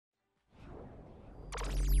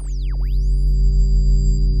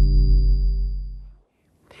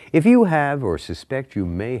If you have or suspect you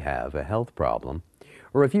may have a health problem,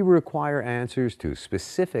 or if you require answers to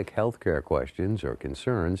specific healthcare questions or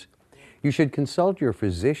concerns, you should consult your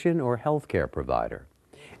physician or healthcare provider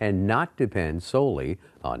and not depend solely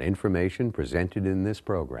on information presented in this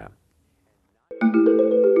program.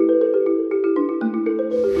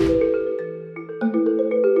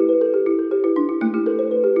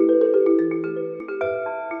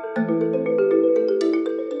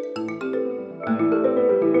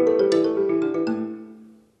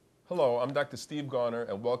 Hello, I'm Dr. Steve Garner,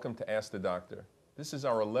 and welcome to Ask the Doctor. This is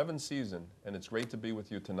our 11th season, and it's great to be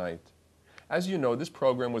with you tonight. As you know, this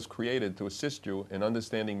program was created to assist you in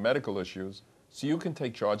understanding medical issues so you can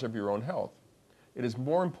take charge of your own health. It is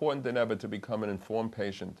more important than ever to become an informed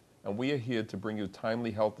patient, and we are here to bring you timely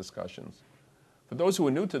health discussions. For those who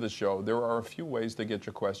are new to the show, there are a few ways to get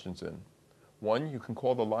your questions in. 1, you can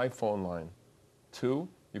call the live phone line. 2,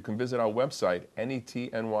 you can visit our website,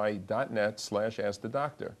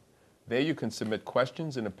 netny.net/askthedoctor. There you can submit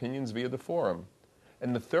questions and opinions via the forum.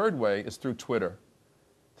 And the third way is through Twitter.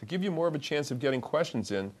 To give you more of a chance of getting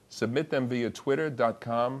questions in, submit them via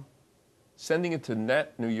twitter.com, sending it to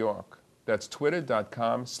Net New York. That's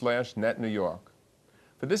twitter.com/Net New York.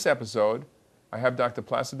 For this episode, I have Dr.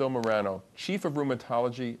 Placido Morano, Chief of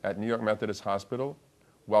Rheumatology at New York Methodist Hospital.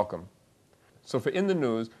 Welcome. So for In the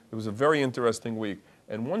News, it was a very interesting week.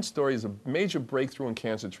 And one story is a major breakthrough in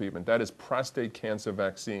cancer treatment. That is prostate cancer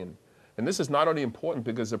vaccine. And this is not only important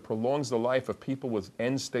because it prolongs the life of people with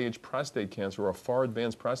end-stage prostate cancer or far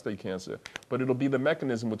advanced prostate cancer, but it'll be the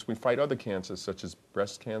mechanism which we fight other cancers such as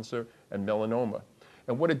breast cancer and melanoma.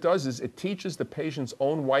 And what it does is it teaches the patient's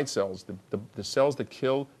own white cells, the cells that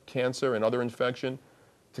kill cancer and other infection,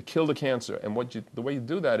 to kill the cancer. And the way you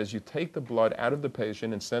do that is you take the blood out of the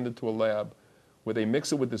patient and send it to a lab where they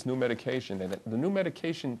mix it with this new medication. And the new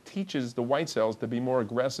medication teaches the white cells to be more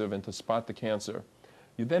aggressive and to spot the cancer.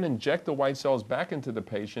 You then inject the white cells back into the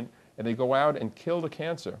patient, and they go out and kill the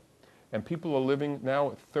cancer. And people are living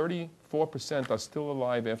now, 34% are still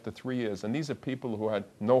alive after 3 years. And these are people who had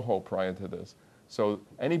no hope prior to this. So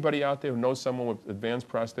anybody out there who knows someone with advanced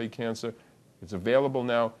prostate cancer, it's available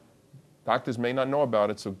now. Doctors may not know about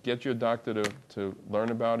it, so get your doctor to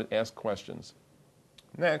learn about it, ask questions.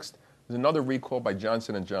 Next, there's another recall by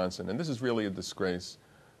Johnson & Johnson, and this is really a disgrace.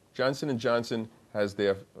 Johnson & Johnson has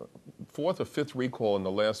their 4th or 5th recall in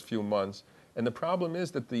the last few months, and the problem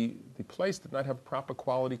is that the place did not have proper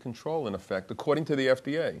quality control in effect, according to the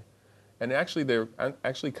FDA. And actually, they're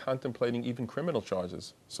actually contemplating even criminal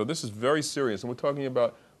charges. So this is very serious, and we're talking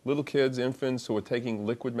about little kids, infants who are taking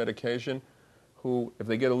liquid medication, who, if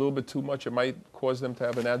they get a little bit too much, it might cause them to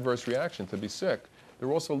have an adverse reaction, to be sick. There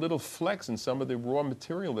are also little flecks in some of the raw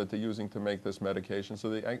material that they're using to make this medication, so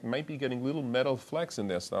they might be getting little metal flecks in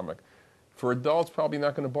their stomach. For adults, probably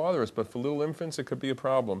not going to bother us, but for little infants, it could be a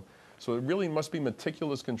problem. So it really must be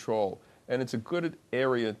meticulous control, and it's a good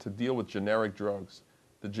area to deal with generic drugs.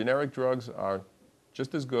 The generic drugs are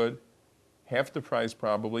just as good, half the price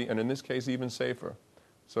probably, and in this case, even safer.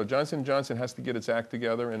 So Johnson & Johnson has to get its act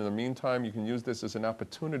together, and in the meantime, you can use this as an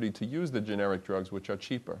opportunity to use the generic drugs, which are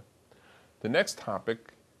cheaper. The next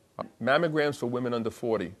topic, mammograms for women under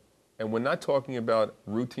 40. And we're not talking about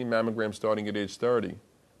routine mammograms starting at age 30,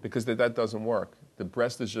 because that doesn't work. The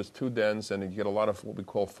breast is just too dense, and you get a lot of what we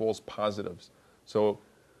call false positives. So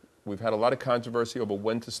we've had a lot of controversy over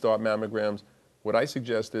when to start mammograms. What I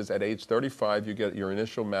suggest is at age 35, you get your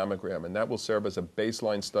initial mammogram, and that will serve as a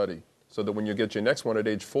baseline study, so that when you get your next one at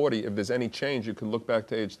age 40, if there's any change, you can look back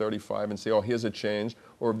to age 35 and say, oh, here's a change.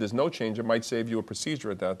 Or if there's no change, it might save you a procedure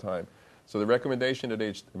at that time. So my recommendation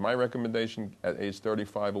at age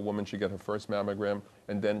 35, a woman should get her first mammogram,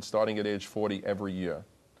 and then starting at age 40 every year.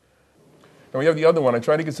 Now we have the other one. I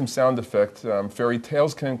tried to get some sound effects. Fairy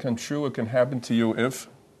tales can come true. It can happen to you if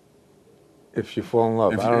you fall in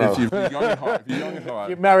love. I don't know. If you're young at heart. If you're young at heart.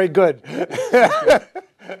 You're married good.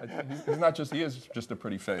 He is just a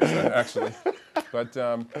pretty face, actually. But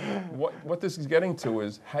what this is getting to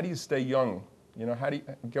is, how do you stay young?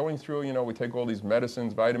 Going through, we take all these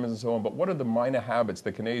medicines, vitamins and so on, but what are the minor habits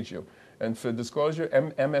that can age you? And for disclosure,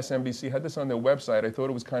 MSNBC had this on their website. I thought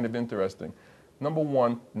it was kind of interesting. Number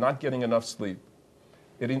 1, not getting enough sleep.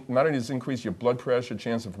 It not only does it increase your blood pressure,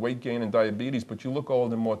 chance of weight gain and diabetes, but you look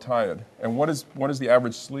old and more tired. And what is the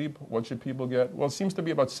average sleep? What should people get? Well, it seems to be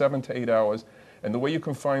about 7 to 8 hours. And the way you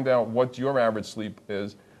can find out what your average sleep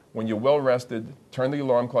is, when you're well rested, turn the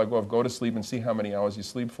alarm clock off, go to sleep, and see how many hours you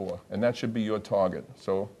sleep for. And that should be your target.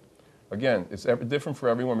 So, again, it's different for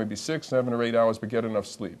everyone. Maybe 6, 7, or 8 hours, but get enough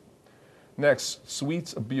sleep. Next,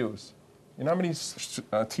 sweets abuse. You know how many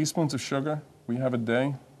teaspoons of sugar we have a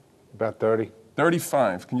day? About 30.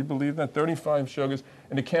 35. Can you believe that? 35 sugars.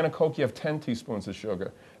 In a can of Coke, you have 10 teaspoons of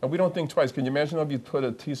sugar. And we don't think twice. Can you imagine if you put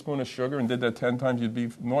a teaspoon of sugar and did that 10 times, you'd be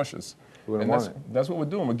nauseous. Wouldn't And want it. that's what we're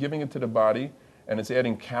doing. We're giving it to the body, and it's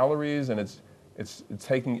adding calories, and it's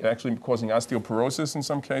actually causing osteoporosis in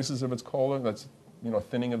some cases if it's cold. That's,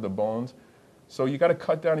 thinning of the bones. So you got to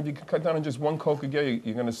cut down. If you can cut down on just one Coke a day,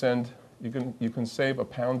 you're going to you can save a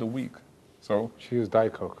pound a week. So She used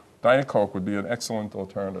Diet Coke. Diet Coke would be an excellent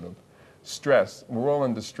alternative. Stress. We're all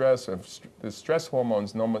under stress. The stress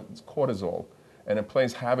hormones, it's cortisol, and it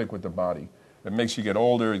plays havoc with the body. It makes you get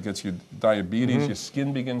older. It gets you diabetes. Your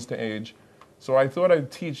skin begins to age. So I thought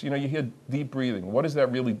I'd teach, you hear deep breathing. What is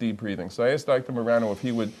that really deep breathing? So I asked Dr. Morano if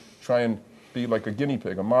he would try and be like a guinea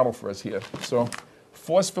pig, a model for us here. So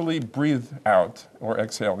forcefully breathe out or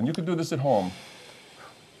exhale. And you can do this at home.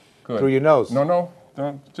 Good. Through your nose. No,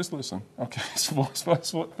 don't, just listen. Okay,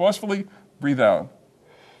 forcefully breathe out.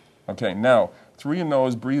 Okay, now, through your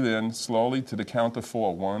nose, breathe in slowly to the count of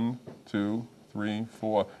 4. 1, 2, 3,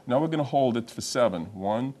 4. Now we're going to hold it for 7.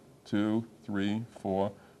 1, 2, 3,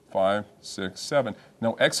 4, 5, 6, 7.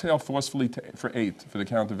 Now exhale forcefully for 8, for the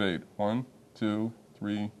count of 8. 1, 2,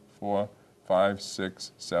 3, 4, 5,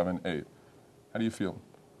 6, 7, 8. How do you feel?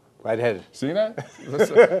 Lightheaded. See that?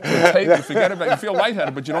 You forget about it. You feel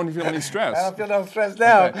lightheaded, but you don't feel any stress. I don't feel no stress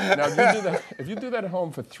now. Okay. Now, if you do that at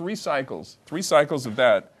home for 3 cycles of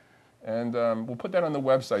that, and we'll put that on the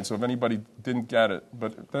website, so if anybody didn't get it,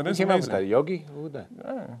 but that is Who came up with amazing. that? Yogi? Who was that?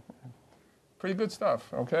 Yeah. Pretty good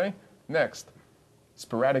stuff, okay? Next,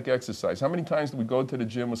 sporadic exercise. How many times do we go to the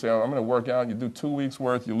gym and say, I'm going to work out, you do 2 weeks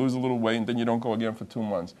worth, you lose a little weight, and then you don't go again for 2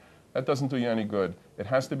 months? That doesn't do you any good. It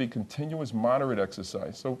has to be continuous, moderate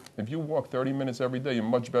exercise. So if you walk 30 minutes every day, you're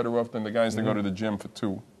much better off than the guys that go to the gym for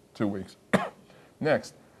two weeks.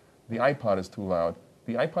 Next, the iPod is too loud.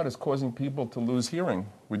 The iPod is causing people to lose hearing.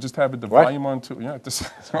 We just have the volume on too. Yeah,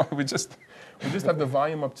 we just have the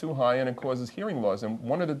volume up too high, and it causes hearing loss. And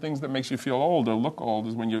one of the things that makes you feel old or look old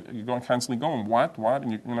is when you're constantly going what,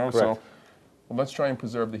 and so. Well, let's try and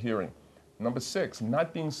preserve the hearing. Number 6,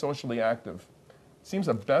 not being socially active. It seems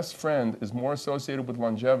a best friend is more associated with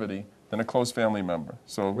longevity than a close family member.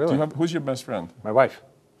 So Really? Who's your best friend? My wife.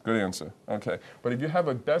 Good answer. Okay. But if you have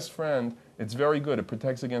a best friend, it's very good. It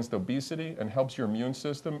protects against obesity and helps your immune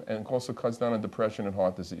system, and also cuts down on depression and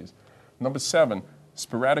heart disease. Number 7,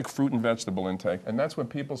 sporadic fruit and vegetable intake. And that's when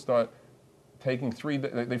people start taking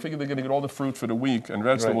they figure they're going to get all the fruit for the week and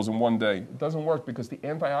vegetables in one day. It doesn't work because the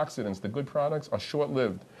antioxidants, the good products, are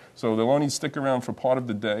short-lived. So they'll only stick around for part of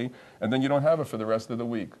the day, and then you don't have it for the rest of the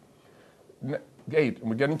week. 8, and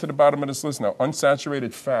we're getting to the bottom of this list now,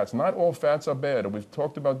 unsaturated fats. Not all fats are bad, and we've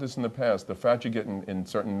talked about this in the past. The fat you get in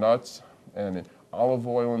certain nuts and in olive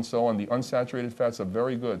oil and so on, the unsaturated fats are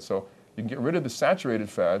very good. So you can get rid of the saturated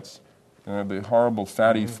fats, the horrible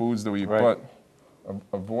fatty foods that we eat, but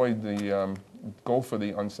avoid go for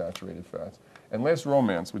the unsaturated fats. And last,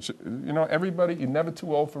 romance, which, everybody, you're never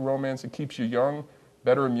too old for romance. It keeps you young,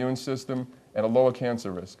 better immune system, and a lower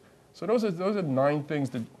cancer risk. So those are 9 things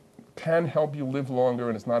that can help you live longer,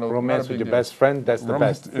 and it's not a Romance not a with big your deal. best friend, that's the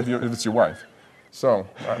Romance best. if it's your wife. So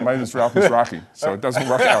mine is Ralph is Rocky, so it doesn't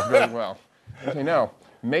work out very well. Okay, now,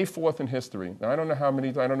 May 4th in history. Now, I don't know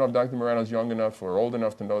if Dr. Morano's young enough or old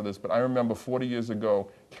enough to know this, but I remember 40 years ago,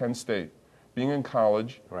 Kent State, being in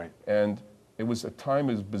college, and it was a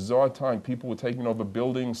bizarre time. People were taking over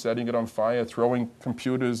buildings, setting it on fire, throwing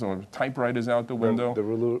computers or typewriters out the window. The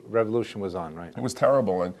revolution was on, right? It was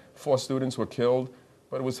terrible, and 4 students were killed,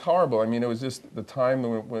 but it was horrible. I mean, it was just the time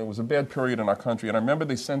when it was a bad period in our country, and I remember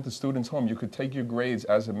they sent the students home. You could take your grades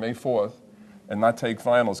as of May 4th and not take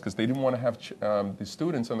finals because they didn't want to have the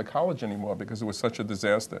students in the college anymore because it was such a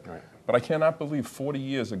disaster. Right. But I cannot believe 40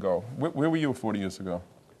 years ago. Where were you 40 years ago?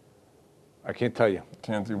 I can't tell you.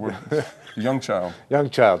 Can't do. A young child. Young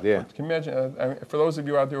child, yeah. Can you imagine? For those of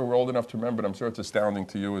you out there who are old enough to remember it, I'm sure it's astounding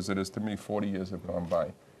to you as it is to me. 40 years have gone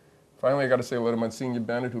by. Finally, I got to say hello to Monsignor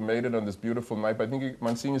Bennett, who made it on this beautiful night. But I think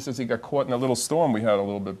Monsignor says he got caught in a little storm we had a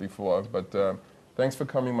little bit before. But thanks for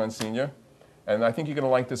coming, Monsignor. And I think you're going to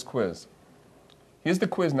like this quiz. Here's the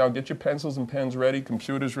quiz now. Get your pencils and pens ready,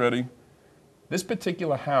 computers ready. This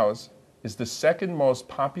particular house is the 2nd most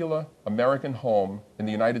popular American home in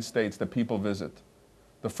the United States that people visit.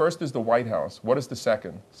 The first is the White House. What is the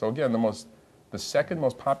second? So again, the 2nd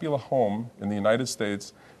most popular home in the United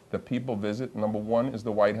States that people visit. Number 1 is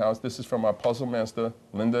the White House. This is from our puzzle master,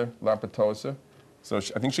 Linda Lapatosa. So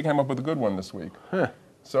I think she came up with a good one this week. Huh.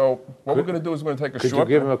 So what we're going to do is we're going to take a Could short...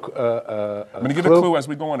 you give him a I'm going to give a clue as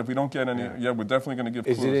we go on. If we don't get any, we're definitely going to give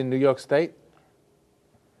clues. Is it in New York State?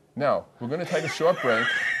 Now, we're going to take a short break.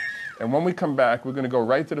 And when we come back, we're going to go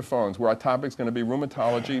right to the phones, where our topic's going to be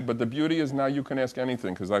rheumatology. But the beauty is now you can ask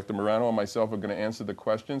anything, because Dr. Morano and myself are going to answer the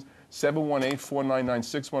questions.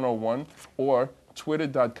 718-499-6101 or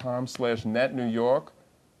twitter.com/netnewyork.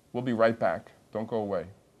 We'll be right back. Don't go away.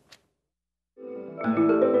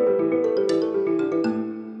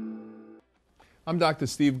 I'm Dr.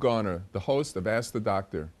 Steve Garner, the host of Ask the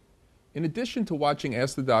Doctor. In addition to watching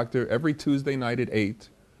Ask the Doctor every Tuesday night at 8,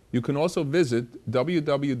 you can also visit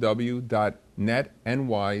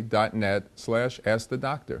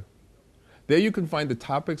www.netny.net/askthedoctor. There you can find the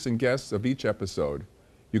topics and guests of each episode.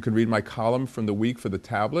 You can read my column from the week for the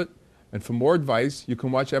tablet, and for more advice, you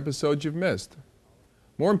can watch episodes you've missed.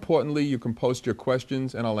 More importantly, you can post your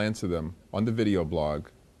questions and I'll answer them on the video blog.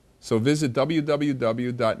 So visit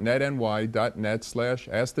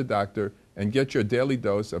www.netny.net/askthedoctor and get your daily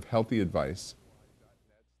dose of healthy advice.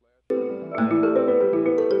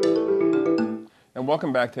 And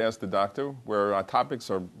welcome back to Ask the Doctor, where our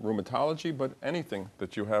topics are rheumatology, but anything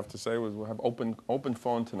that you have to say. We'll have open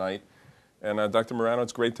phone tonight. And Dr. Morano,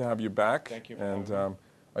 it's great to have you back. Thank you. And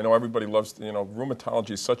I know everybody loves,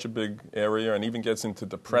 rheumatology is such a big area and even gets into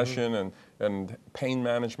depression and pain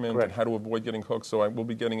management and how to avoid getting hooked. So we'll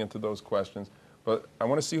be getting into those questions. But I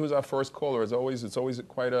want to see who's our first caller. As always, it's always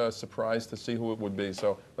quite a surprise to see who it would be.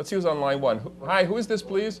 So let's see who's on line one. Hi, who is this,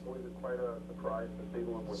 please?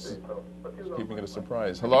 Keeping it a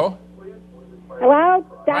surprise. Hello? Hello?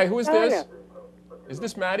 Hi, who is this? Is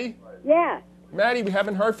this Maddie? Yeah. Maddie, we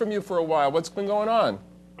haven't heard from you for a while. What's been going on?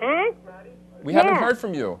 Huh? We haven't heard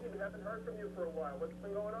from you.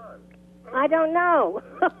 I don't know.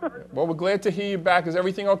 Well, we're glad to hear you back. Is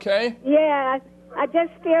everything okay? Yeah, I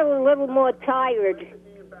just feel a little more tired.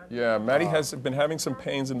 Yeah, Maddie has been having some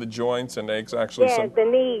pains in the joints and aches, actually. Yeah, the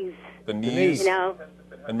knees. The knees. You know.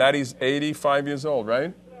 And Maddie's 85 years old,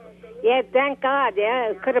 right? Yeah, thank God.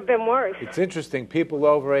 Yeah, it could have been worse. It's interesting. People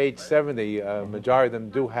over age 70, majority of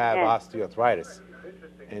them do have osteoarthritis.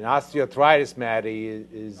 And osteoarthritis, Maddie,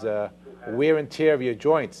 is wear and tear of your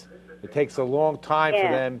joints. It takes a long time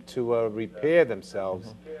for them to repair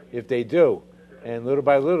themselves, if they do. And little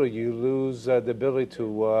by little, you lose the ability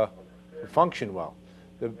to function well.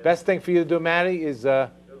 The best thing for you to do, Maddie, is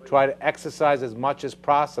try to exercise as much as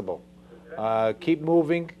possible. Keep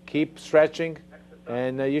moving, keep stretching,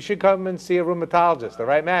 and you should come and see a rheumatologist. All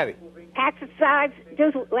right, Maddie? Exercise,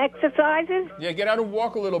 do exercises? Yeah, get out and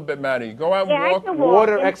walk a little bit, Maddie. Go out and I walk. can walk.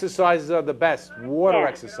 Water exercises are the best. Water Yeah.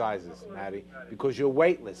 exercises, Maddie, because you're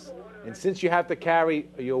weightless. And since you have to carry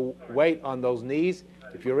your weight on those knees,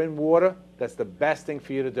 if you're in water, that's the best thing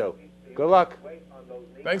for you to do. Good luck.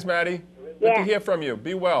 Thanks, Maddie. Good to Yeah. hear from you.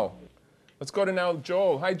 Be well. Let's go to now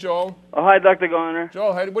Joel. Hi, Joel. Oh, hi, Dr. Garner.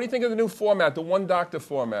 Joel, what do you think of the new format, the one doctor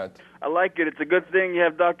format? I like it. It's a good thing you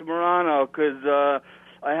have Dr. Morano because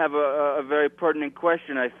I have a very pertinent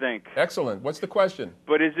question, I think. Excellent. What's the question?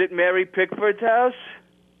 But is it Mary Pickford's house?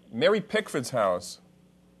 Mary Pickford's house.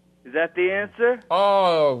 Is that the answer?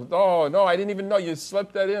 Oh, no, I didn't even know. You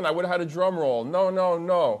slipped that in. I would have had a drum roll.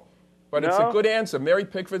 No. But it's a No? good answer. Mary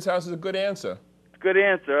Pickford's house is a good answer. Good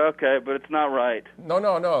answer, okay, but it's not right. No.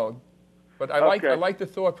 But I like the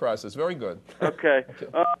thought process. Very good. Okay.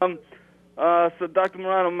 So, Dr.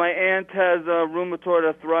 Morano, my aunt has rheumatoid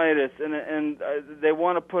arthritis, and they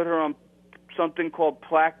want to put her on something called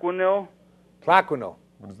Plaquenil. Plaquenil.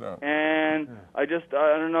 What is that? And I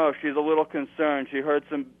don't know, she's a little concerned. She heard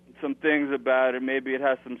some things about it. Maybe it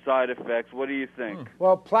has some side effects. What do you think?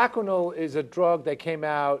 Well, Plaquenil is a drug that came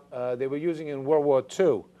out, they were using in World War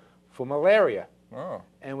II for malaria,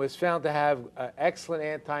 and was found to have excellent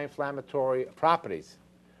anti-inflammatory properties.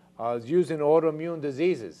 It's used in autoimmune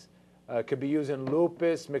diseases. It could be used in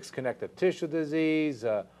lupus, mixed connective tissue disease,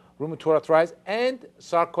 rheumatoid arthritis, and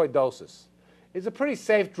sarcoidosis. It's a pretty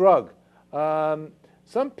safe drug.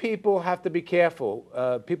 Some people have to be careful.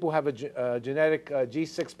 People have a genetic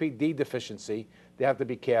G6PD deficiency. They have to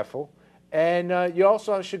be careful. And you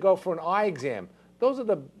also should go for an eye exam. Those are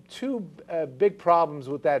the two big problems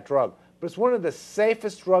with that drug. But it's one of the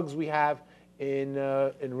safest drugs we have in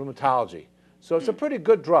rheumatology. So it's a pretty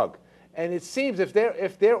good drug. And it seems if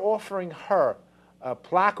they're offering her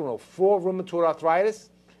Plaquenil for rheumatoid arthritis,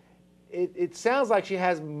 it sounds like she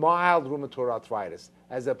has mild rheumatoid arthritis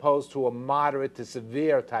as opposed to a moderate to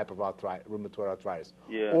severe type of rheumatoid arthritis.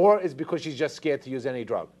 Yeah. Or it's because she's just scared to use any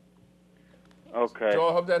drug. Okay. Joel,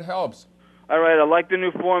 I hope that helps. All right, I like the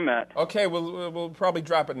new format. Okay, we'll probably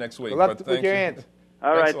drop it next week. Good luck but with thank your you. aunt.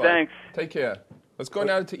 All right, a lot. thanks. Take care. Let's go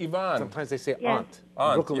now to Yvonne. Sometimes they say Yeah. aunt. In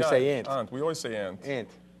Aunt. Brooklyn yeah, we say aunt. Aunt. We always say aunt. Aunt.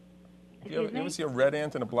 You ever see a red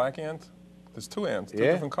ant and a black ant? There's two ants. Two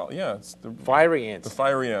Yeah? different colors. Yeah, it's the Fiery ants.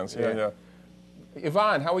 fiery ants. Yeah.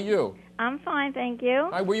 Yvonne, how are you? I'm fine, thank you.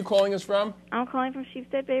 Hi, where are you calling us from? I'm calling from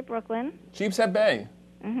Sheepshead Bay, Brooklyn. Sheepshead Bay.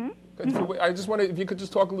 Mm-hmm. I just wanted, if you could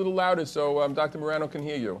just talk a little louder so Dr. Morano can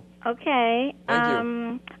hear you. Okay. Thank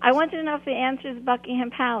you. I wanted to know if the answer is Buckingham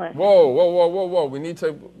Palace. Whoa.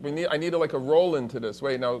 I need like a roll into this.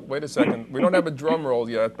 Wait a second. We don't have a drum roll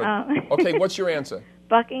yet, but okay, what's your answer?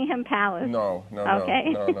 Buckingham Palace. No. Okay.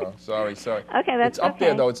 No. Sorry. Okay, that's It's up okay.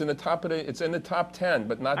 there though. It's in the top 10,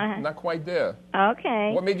 but not quite there.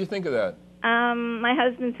 Okay. What made you think of that? My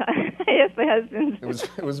husband. Yes, my husband.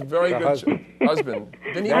 It was a very good husband.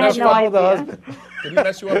 Didn't he I mess had you no up? idea. Did he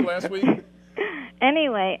mess you up last week?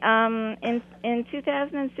 Anyway, in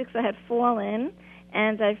 2006 I had fallen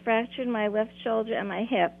and I fractured my left shoulder and my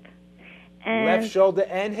hip. And Left shoulder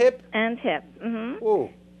and hip? And hip. Mm-hmm. Ooh.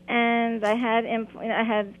 And I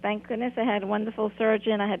had, thank goodness, I had a wonderful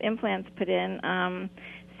surgeon. I had implants put in.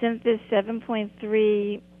 Since there's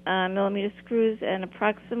 7.3 millimeter screws and a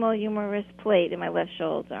proximal humerus plate in my left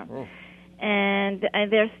shoulder. Oh. And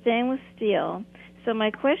they're stainless steel. So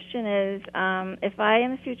my question is, if I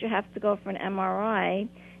in the future have to go for an MRI,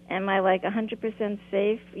 am I like 100%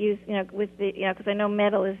 safe? With the, because I know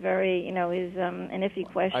metal is very, is an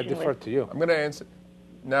iffy question. I defer to you. I'm going to answer.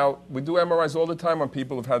 Now, we do MRIs all the time on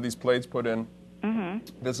people who've had these plates put in. Mm-hmm.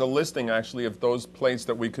 There's a listing, actually, of those plates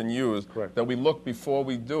that we can use. Correct. That we look before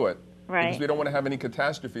we do it. Right. Because we don't want to have any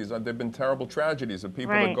catastrophes. There have been terrible tragedies of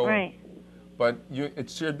people that go. Right. But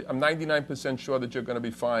I'm 99% sure that you're going to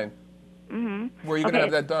be fine. Mm-hmm. Where are you going to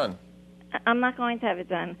have that done? I'm not going to have it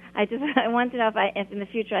done. I want to know if in the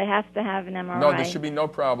future I have to have an MRI. No, there should be no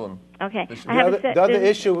problem. Okay. The other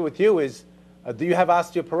issue with you is, do you have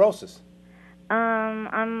osteoporosis?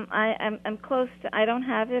 I'm close to. I don't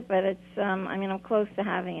have it, but it's. I'm close to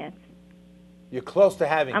having it. You're close to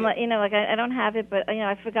having it. I don't have it, but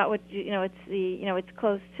I forgot what it's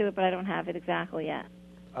close to it, but I don't have it exactly yet.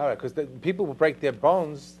 All right, because people who break their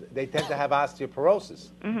bones, they tend to have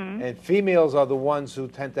osteoporosis. Mm-hmm. And females are the ones who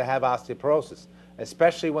tend to have osteoporosis,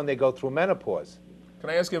 especially when they go through menopause. Can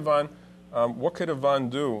I ask Yvonne, what could Yvonne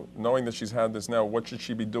do, knowing that she's had this now? What should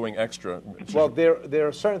she be doing extra? Well, there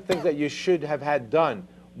are certain things that you should have had done.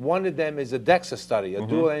 One of them is a DEXA study, a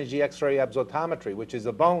dual energy X-ray absorptiometry, which is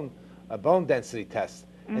a bone density test.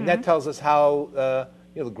 Mm-hmm. And that tells us how,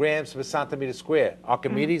 the grams per centimeter square.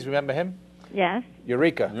 Archimedes, remember him? Yes.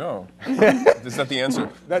 Eureka. No. Is that the answer?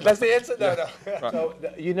 That's the answer? No. So,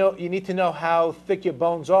 you need to know how thick your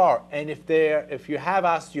bones are. And if you have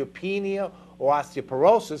osteopenia or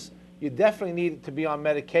osteoporosis, you definitely need to be on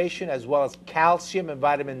medication as well as calcium and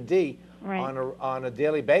vitamin D on a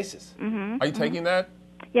daily basis. Mm-hmm. Are you taking that?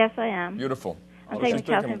 Yes, I am. Beautiful. I'm taking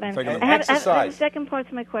calcium and vitamin D. And exercise. I have a second part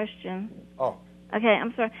to my question. Oh. Okay,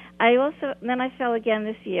 I'm sorry. Then I fell again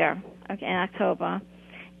this year, in October.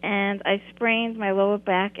 And I sprained my lower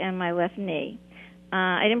back and my left knee.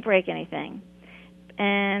 I didn't break anything.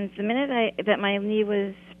 And the minute that my knee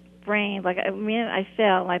was sprained, the minute I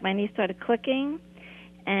fell, my knee started clicking,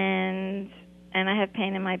 and I have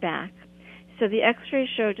pain in my back. So the X-ray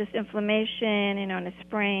showed just inflammation, and a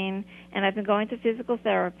sprain. And I've been going to physical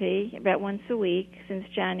therapy about once a week since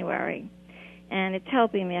January. And it's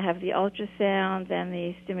helping me. I have the ultrasound and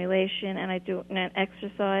the stimulation, and I do an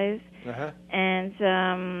exercise. Uh-huh.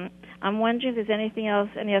 And I'm wondering if there's anything else,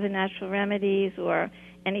 any other natural remedies or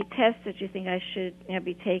any tests that you think I should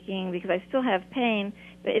be taking, because I still have pain,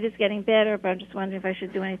 but it is getting better, but I'm just wondering if I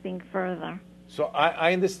should do anything further. So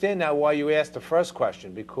I understand now why you asked the first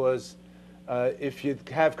question, because if you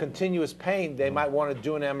have continuous pain, they might want to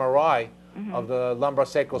do an MRI of the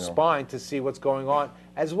lumbosacral spine to see what's going on,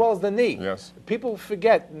 as well as the knee. Yes. People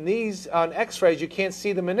forget, knees on X-rays, you can't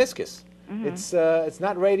see the meniscus. It's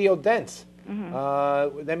not radio dense.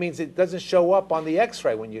 That means it doesn't show up on the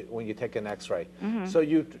X-ray when you take an X-ray. So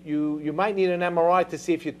you might need an MRI to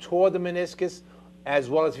see if you tore the meniscus, as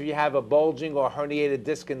well as if you have a bulging or herniated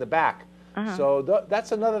disc in the back. So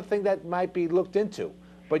that's another thing that might be looked into.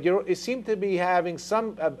 But you seem to be having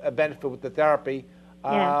some benefit with the therapy.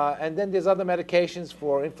 And then there's other medications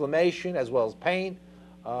for inflammation as well as pain.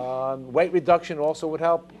 Weight reduction also would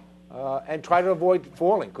help. And try to avoid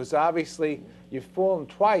falling, because obviously you've fallen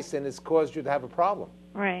twice and it's caused you to have a problem.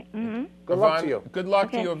 Right. Mm-hmm. Good luck to you. Good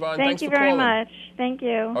luck to you, Yvonne. Thank you for very calling. much. Thank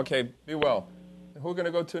you. Okay, be well. Who are we going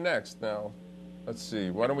to go to next now? Let's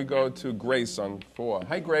see. Why don't we go to Grace on 4?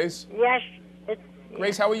 Hi, Grace. Yes.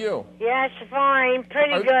 Grace, how are you? Yes, fine.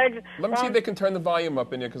 Pretty good. Let me see if they can turn the volume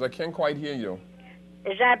up in here, because I can't quite hear you.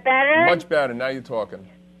 Is that better? Much better. Now you're talking.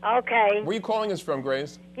 Okay. Where are you calling us from,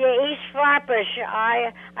 Grace? Yeah, East Flatbush.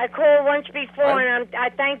 I called once before, and I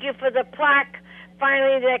thank you for the plaque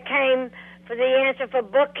finally that came for the answer for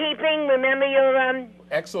bookkeeping. Remember your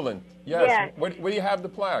Excellent. Yes. Yeah. Where do you have the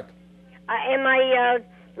plaque? in my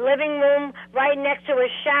living room, right next to a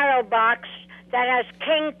shadow box that has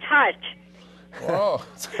King Tut. Oh.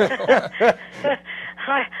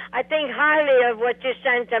 I think highly of what you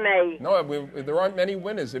sent to me. No, there aren't many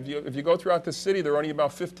winners. If you go throughout the city, there are only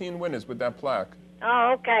about 15 winners with that plaque.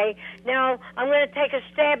 Oh, okay. Now, I'm going to take a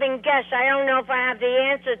stabbing guess. I don't know if I have the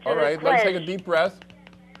answer to All right, the quiz. let's take a deep breath.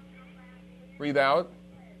 Breathe out.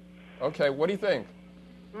 Okay, what do you think?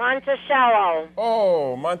 Monticello.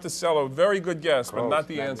 Oh, Monticello. Very good guess, but Close, not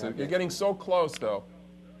the not answer. yet. You're getting so close, though.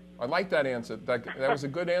 I like that answer. That was a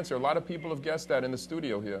good answer. A lot of people have guessed that in the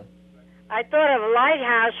studio here. I thought of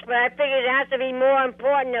lighthouse, but I figured it has to be more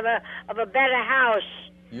important of a better house.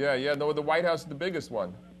 Yeah. No, the White House is the biggest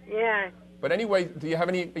one. Yeah. But anyway,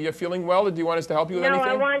 are you feeling well, or do you want us to help you with No, anything?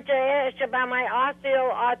 I want to ask about my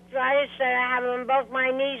osteoarthritis that I have on both my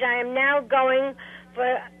knees. I am now going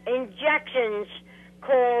for injections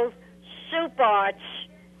called Suparts.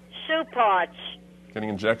 Getting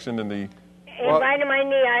injection in the... Right in my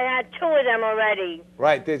knee. I had 2 of them already.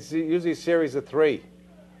 Right, there's usually a series of 3.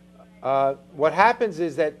 What happens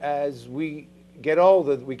is that as we get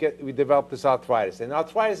older, we develop this arthritis. And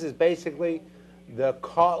arthritis is basically the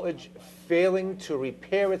cartilage failing to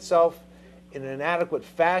repair itself in an adequate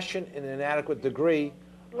fashion, in an adequate degree,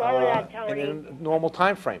 Lower that, Tony. in a normal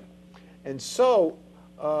time frame. And so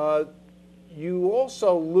you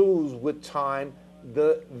also lose with time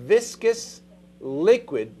the viscous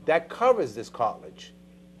liquid that covers this cartilage.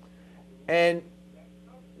 And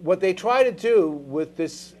what they try to do with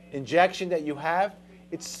this injection that you have,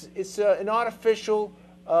 it's an artificial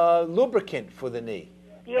lubricant for the knee.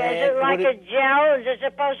 Yeah, And is it like a gel? Is it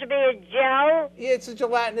supposed to be a gel? Yeah, it's a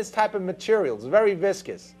gelatinous type of material. It's very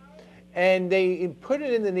viscous. And they put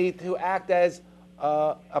it in the knee to act as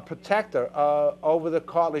a protector over the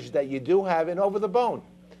cartilage that you do have and over the bone.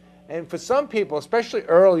 And for some people, especially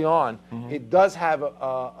early on, it does have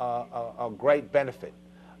a great benefit.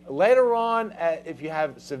 Later on, if you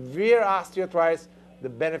have severe osteoarthritis, the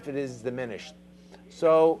benefit is diminished.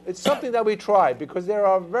 So it's something that we try because there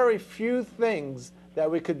are very few things that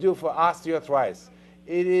we could do for osteoarthritis.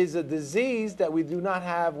 It is a disease that we do not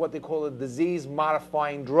have what they call a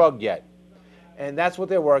disease-modifying drug yet. And that's what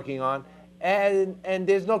they're working on. And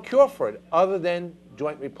there's no cure for it other than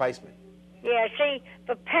joint replacement. Yeah, see,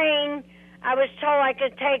 for pain, I was told I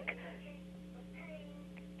could take,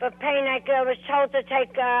 for pain, I was told to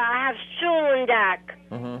take, I have Sulindac.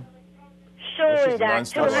 Sulindac,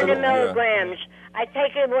 200 milligrams. I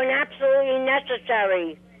take it when absolutely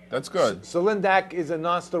necessary. That's good. Sulindac is a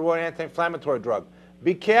non-steroidal anti-inflammatory drug.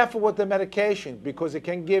 Be careful with the medication because it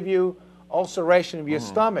can give you ulceration of your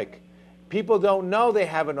stomach. People don't know they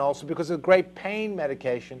have an ulcer because it's a great pain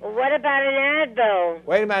medication. Well, what about an Advil?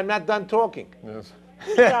 Wait a minute, I'm not done talking. Yes.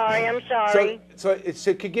 Sorry, I'm sorry. So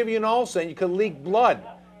it could give you an ulcer and you could leak blood.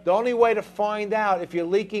 The only way to find out if you're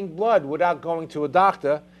leaking blood without going to a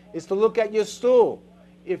doctor is to look at your stool.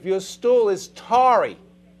 If your stool is tarry,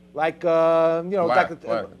 like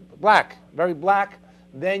black, very black,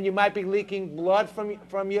 then you might be leaking blood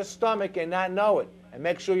from your stomach and not know it. And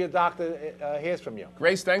make sure your doctor hears from you.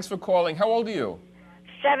 Grace, thanks for calling. How old are you?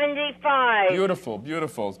 75. Beautiful,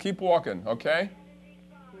 beautiful. Keep walking, okay?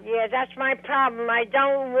 Yeah, that's my problem. I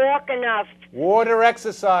don't walk enough. Water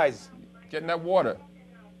exercise. Getting that water.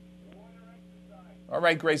 All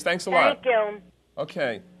right, Grace, thanks a lot. Thank you.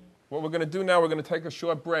 Okay, what we're going to do now, we're going to take a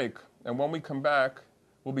short break. And when we come back,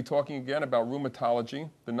 we'll be talking again about rheumatology.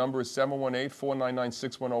 The number is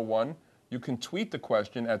 718-499-6101. You can tweet the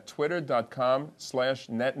question at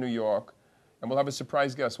twitter.com/netnewyork. And we'll have a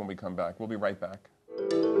surprise guest when we come back. We'll be right back.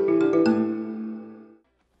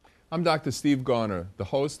 I'm Dr. Steve Garner, the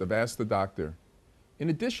host of Ask the Doctor. In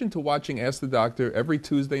addition to watching Ask the Doctor every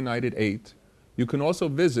Tuesday night at 8, you can also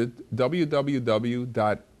visit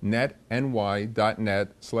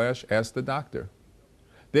www.netny.net/askthedoctor.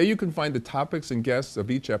 There you can find the topics and guests of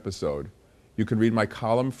each episode. You can read my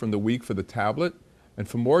column from the week for the tablet, and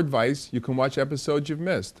for more advice, you can watch episodes you've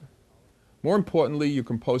missed. More importantly, you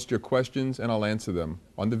can post your questions and I'll answer them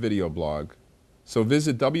on the video blog. So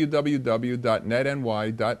visit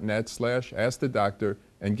www.netny.net/askthedoctor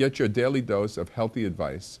and get your daily dose of healthy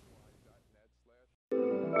advice.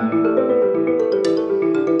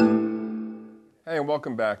 Hey, and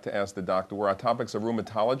welcome back to Ask the Doctor, where our topics are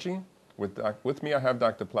rheumatology. With me, I have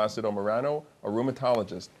Dr. Placido Morano, a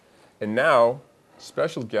rheumatologist. And now,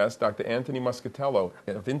 special guest, Dr. Anthony Muscatello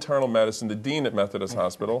of internal medicine, the dean at Methodist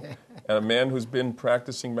Hospital, and a man who's been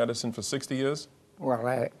practicing medicine for 60 years. Well,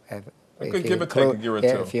 I could give or take a year or two.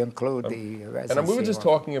 If you include the residency. And we were just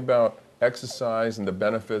talking about exercise and the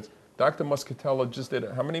benefits. Dr. Muscatello just did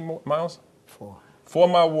how many miles? 4.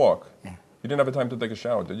 4-mile walk. Yeah. You didn't have a time to take a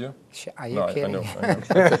shower, did you? Are you No, kidding? I know.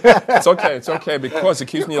 It's okay, because it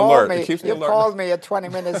keeps me alert. It keeps me alert. You called me at 20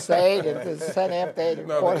 minutes late, and it's 10 after 8.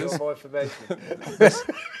 More information.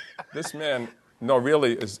 This man,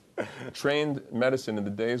 really is trained medicine in the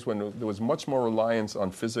days when there was much more reliance on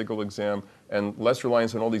physical exam and less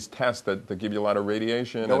reliance on all these tests that give you a lot of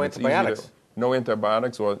radiation. No and antibiotics. No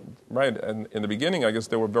antibiotics, right? And in the beginning, I guess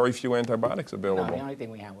there were very few antibiotics available. No, the only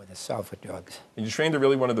thing we had were the sulfa drugs. And you trained at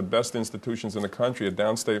really one of the best institutions in the country, at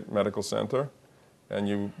Downstate Medical Center, and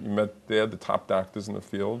you met there the top doctors in the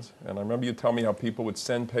field. And I remember you telling me how people would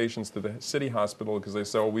send patients to the city hospital because they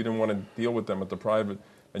said, oh, we didn't want to deal with them at the private.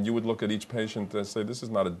 And you would look at each patient and say, this is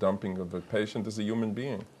not a dumping of a patient, this is a human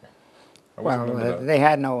being. Well, they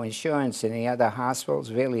had no insurance, and the other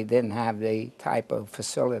hospitals really didn't have the type of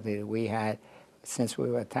facility that we had. Since we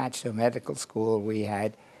were attached to a medical school, we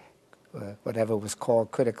had whatever was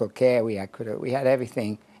called critical care. We had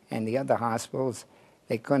everything, and the other hospitals,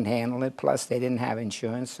 they couldn't handle it. Plus, they didn't have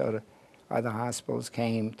insurance, so the other hospitals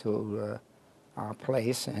came to our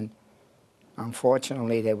place, and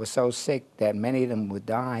unfortunately, they were so sick that many of them would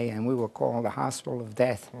die, and we were called the hospital of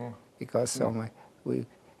death because we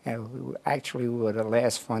were the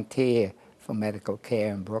last frontier for medical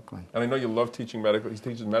care in Brooklyn. And I know you love teaching medical. He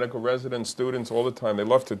teaches medical residents, students all the time. They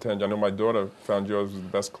love to attend you. I know my daughter found yours was the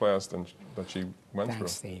best class that she went through.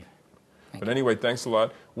 Thanks, Steve. But anyway, thanks a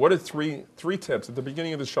lot. What are three tips? At the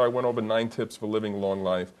beginning of the show, I went over 9 tips for living a long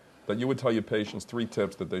life that you would tell your patients, 3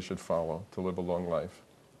 tips that they should follow to live a long life.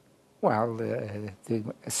 Well,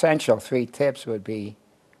 the essential 3 tips would be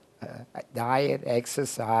diet,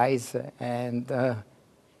 exercise, and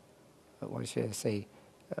what should I say?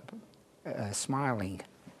 Smiling.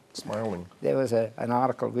 Smiling. There was an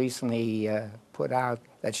article recently put out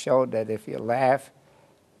that showed that if you laugh,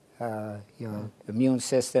 your immune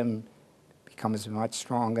system becomes much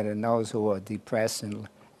stronger than those who are depressed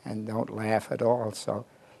and don't laugh at all. So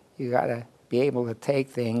you got to be able to take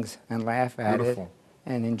things and laugh at it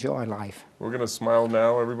and enjoy life. We're going to smile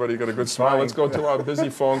now. Everybody got a good smile. Let's go to our busy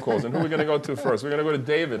phone calls. And who are we going to go to first? We're going to go to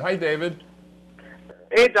David. Hi, David.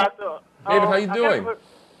 Hey, doctor. David, how you doing?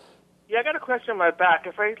 I got a question on my back.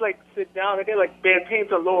 If I sit down, I get bad pains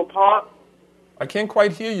in the lower part. I can't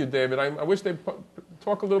quite hear you, David. I wish they'd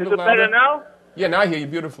talk a little bit louder. Is it better now? Yeah, now I hear you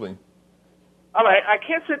beautifully. All right, I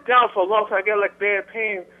can't sit down for long, so I get bad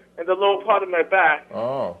pain in the lower part of my back.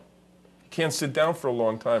 Oh, you can't sit down for a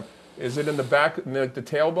long time. Is it in the back, in the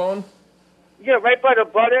tailbone? Yeah, right by the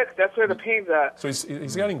buttock. That's where the pain's at. So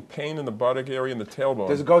he's getting pain in the buttock area and the tailbone.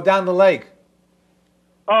 Does it go down the leg?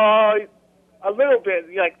 A little bit,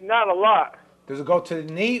 not a lot. Does it go to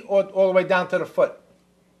the knee or all the way down to the foot?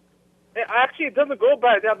 Actually, it doesn't go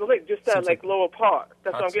by down the leg, just that lower part.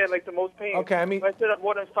 That's why I'm getting the most pain. Okay, I mean, I sit up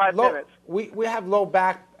more than 5 minutes. We have low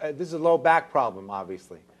back. This is a low back problem,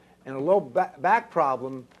 obviously, and a low back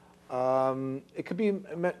problem. It could be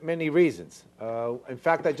many reasons. In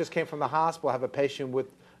fact, I just came from the hospital. I have a patient with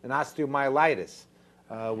an osteomyelitis.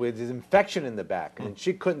 With his infection in the back, and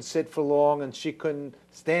she couldn't sit for long, and she couldn't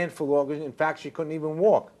stand for long. In fact, she couldn't even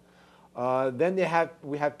walk. Then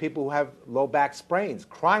we have people who have low back sprains,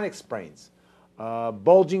 chronic sprains.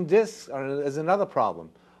 Bulging discs is another problem.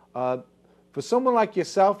 For someone like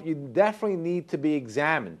yourself, you definitely need to be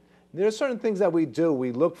examined. There are certain things that we do.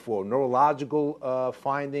 We look for neurological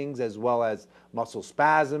findings as well as muscle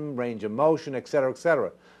spasm, range of motion, et cetera, et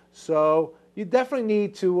cetera. So you definitely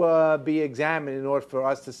need to be examined in order for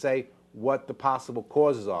us to say what the possible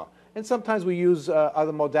causes are. And sometimes we use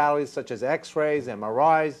other modalities such as X-rays,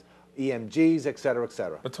 MRIs, EMGs, et cetera, et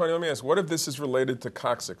cetera. But Tony, let me ask, what if this is related to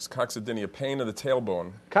coccydynia, pain of the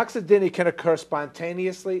tailbone? Coccydynia can occur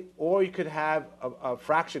spontaneously, or you could have a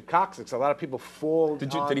fractured coccyx. A lot of people fall.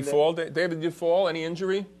 Did he fall? David, did you fall? Any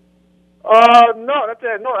injury? No, that's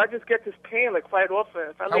it. No, I just get this pain quite often.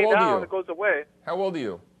 If I lay down, it goes away. How old are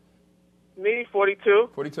you? Me,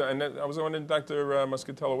 42. 42. And I was wondering, Dr.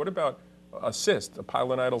 Muscatello, what about a cyst, a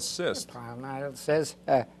pilonidal cyst? A pilonidal cyst.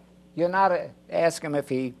 You're not ask him if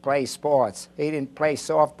he plays sports. He didn't play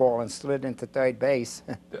softball and slid into third base.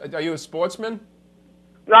 Are you a sportsman?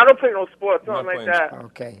 No, I don't play no sports, nothing like that.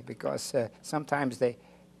 Okay, because sometimes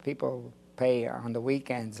people pay on the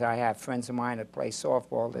weekends. I have friends of mine that play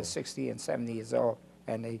softball. They're 60 and 70 years old,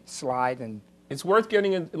 and they slide and... It's worth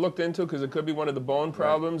getting it looked into because it could be one of the bone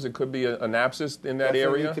problems. Right. It could be an abscess in that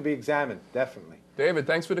area. Need to be examined, definitely. David,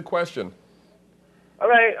 thanks for the question. All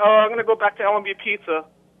right, I'm going to go back to L&B Pizza.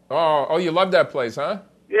 Oh, you love that place, huh?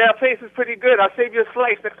 Yeah, that place is pretty good. I'll save you a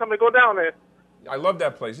slice next time I go down there. I love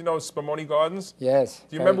that place. You know Spumoni Gardens? Yes.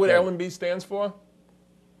 Do you remember what L&B stands for?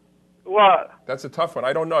 What? That's a tough one.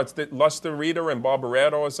 I don't know. It's the Luster Reader and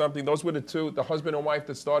Barbaretto or something. Those were the husband and wife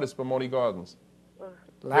that started Spumoni Gardens.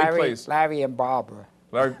 Great place. Larry and Barbara.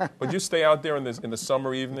 Larry, but you stay out there in the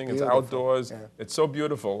summer evening. It's outdoors. Yeah. It's so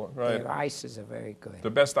beautiful, right? Their ices are very good. The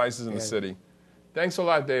best ices in the city. Thanks a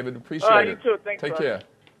lot, David. Appreciate it. You too. Thanks. Take care.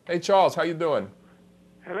 Hey, Charles, how you doing?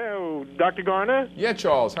 Hello, Dr. Garner? Yeah,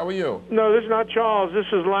 Charles. How are you? No, this is not Charles. This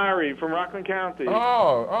is Larry from Rockland County.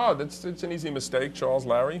 It's an easy mistake, Charles,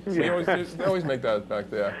 Larry. So they always make that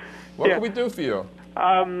back there. What can we do for you?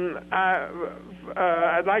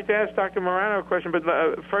 I'd like to ask Dr. Morano a question, but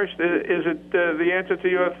first, is it the answer to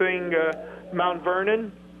your thing, Mount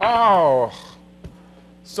Vernon? Oh,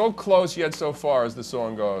 so close yet so far, as the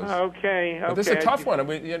song goes. Okay. But this is a tough one.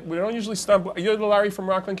 We don't usually stumble. You're the Larry from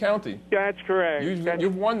Rockland County. Yeah, that's correct.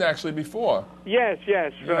 You've won actually before. Yes. Yeah.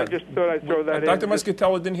 I just thought I'd throw that in. Dr.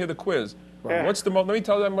 Muscatello didn't hear the quiz. Yeah. Let me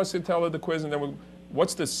tell Dr. Muscatello the quiz, and then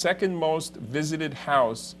what's the second most visited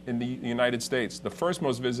house in the United States? The first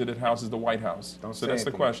most visited house is the White House. That's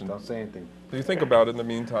the question. Don't say anything. So you think about it in the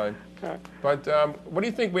meantime. But what do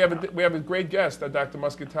you think? We have a great guest, Dr.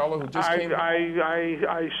 Muscatello, who just came.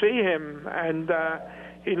 I see him, and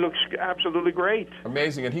he looks absolutely great.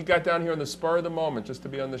 Amazing, and he got down here on the spur of the moment just to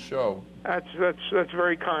be on the show. That's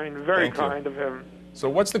very kind, very kind of him. So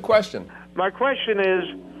what's the question? My question is,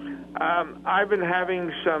 I've been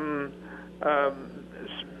having some.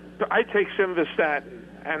 I take simvastatin,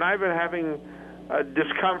 and I've been having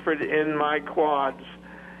discomfort in my quads,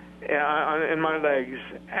 in my legs,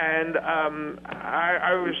 and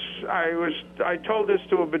I told this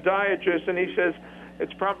to a podiatrist, and he says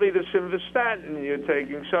it's probably the simvastatin you're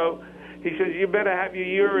taking. So he says you better have your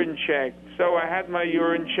urine checked. So I had my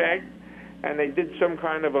urine checked, and they did some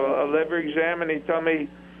kind of a liver exam, and he told me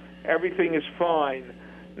everything is fine.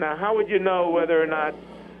 Now, how would you know whether or not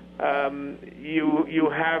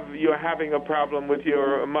you're having a problem with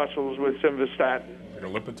your muscles with simvastatin? Like a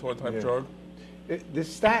Lipitor type drug? The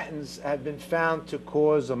statins have been found to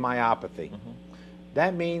cause a myopathy.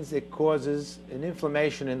 That means it causes an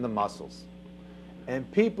inflammation in the muscles. And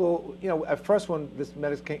people, at first when this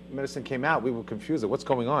medicine came out, we were confused. What's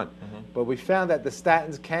going on? But we found that the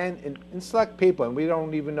statins can, in select people, and we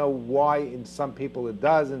don't even know why in some people it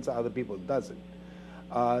does, and in other people it doesn't.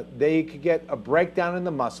 They could get a breakdown in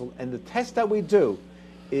the muscle, and the test that we do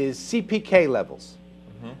is CPK levels.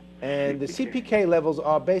 And the CPK levels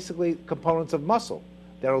are basically components of muscle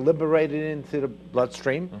that are liberated into the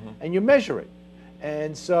bloodstream, and you measure it.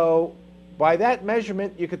 And so by that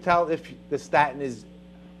measurement, you could tell if the statin is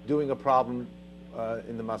doing a problem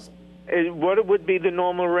in the muscle. What would be the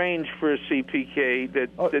normal range for a CPK?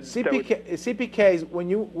 CPKs,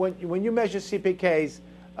 when you measure CPKs,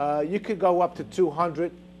 you could go up to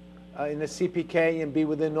 200 in the CPK and be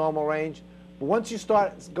within normal range. But once you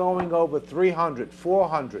start going over 300,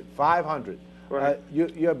 400, 500,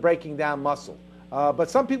 you're breaking down muscle.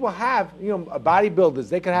 But some people have, bodybuilders,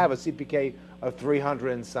 they can have a CPK of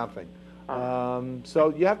 300 and something.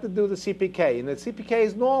 So you have to do the CPK. And if the CPK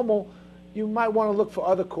is normal, you might want to look for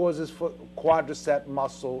other causes for quadricep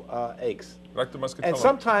muscle aches. Dr. Muscatello. And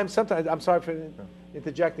sometimes, I'm sorry for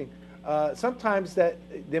interjecting, sometimes that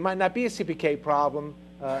there might not be a CPK problem,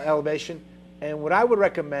 elevation, and what I would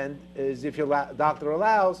recommend is, if your doctor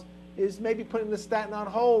allows, is maybe putting the statin on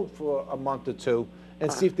hold for a month or two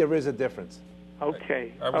and see if there is a difference.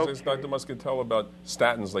 Okay. I was asking Dr. Muscatello about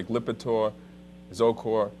statins like Lipitor,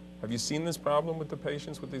 Zocor. Have you seen this problem with the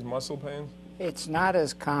patients with these muscle pains? It's not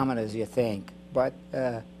as common as you think, but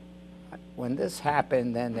when this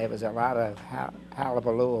happened, then there was a lot of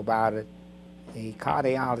hullabaloo about it. The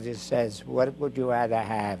cardiologist says, what would you rather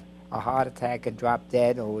have, a heart attack and drop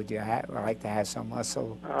dead, or would you like to have some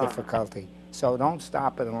muscle difficulty? So don't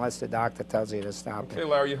stop it unless the doctor tells you to stop it. Okay,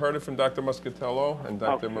 Larry, you heard it from Dr. Muscatello and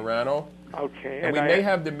Dr. Morano. Okay. And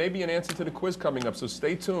there may be an answer to the quiz coming up, so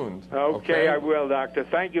stay tuned. Okay, I will, doctor.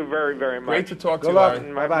 Thank you very, very much. Great to talk to you, Larry.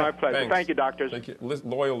 My pleasure. Thanks. Thank you, doctors. Thank you.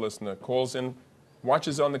 Loyal listener, calls in,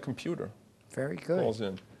 watches on the computer. Very good. Calls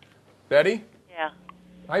in. Betty? Yeah.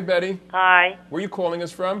 Hi, Betty. Hi. Where are you calling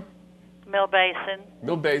us from? Mill Basin.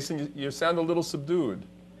 Mill Basin. You sound a little subdued.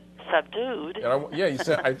 Subdued? And you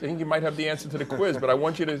said, I think you might have the answer to the quiz, but I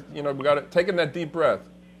want you to, we got to take in that deep breath.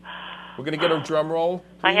 We're going to get a drum roll,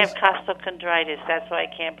 please. I have costochondritis. That's why I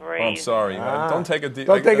can't breathe. Oh, I'm sorry. Don't take a deep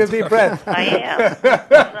breath. Don't take a deep breath. I am. It's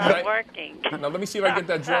not working. Now, let me see if I get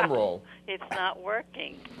that drum roll. It's not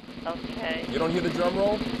working. Okay. You don't hear the drum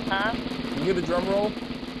roll? Huh? You hear the drum roll? Do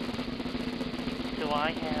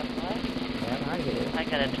I have what? Yeah, I hear it. I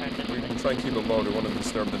got to turn this We can try and keep it low. We want to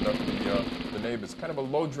disturb the neighbors. Kind of a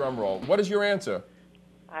low drum roll. What is your answer?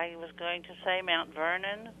 I was going to say Mount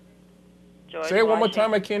Vernon, George Say it one more Washington.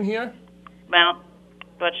 time. I can't hear.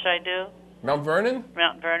 What should I do? Mount Vernon?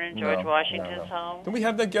 Mount Vernon, George No, Washington's no. home. Did we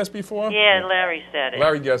have that guest before? Yeah, Larry said it.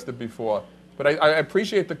 Larry guessed it before. But I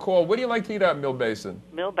appreciate the call. What do you like to eat at Mill Basin?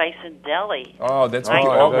 Mill Basin Deli. Oh, that's I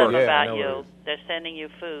told them yeah, about you. They're sending you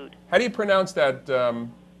food. How do you pronounce that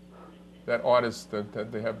that artist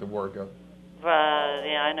that they have the work of?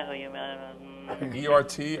 Yeah, I know who you mean.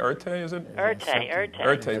 E-R-T, Erte, is it?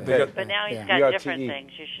 Erte. But now he's got different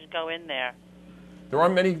things. You should go in there. There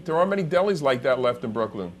aren't many delis like that left in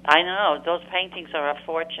Brooklyn. I know. Those paintings are a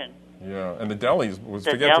fortune. Yeah, and the delis was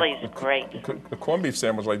The deli's great. The corned beef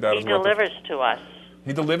sandwich like that He is worth delivers to us.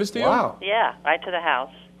 He delivers to you? Wow. Yeah, right to the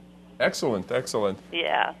house. Excellent, excellent.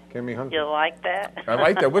 Yeah. Get me hungry. You like that? I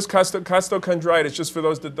like that. What's costochondritis? Just for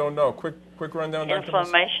those that don't know. Quick rundown. Dr.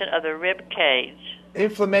 Inflammation of the rib cage.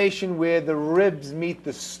 Inflammation where the ribs meet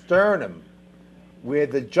the sternum, where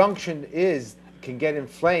the junction can get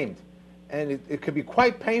inflamed, and it could be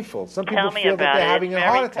quite painful. Some people Tell me feel that about they're it. having It's a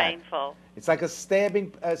heart very attack. painful. It's like a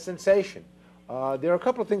stabbing sensation. There are a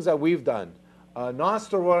couple of things that we've done.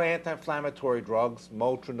 Non-steroidal anti-inflammatory drugs,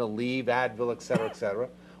 Motrin, Aleve, Advil, et cetera.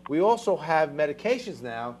 We also have medications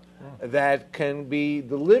now that can be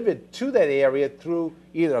delivered to that area through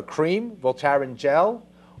either a cream, Voltaren gel,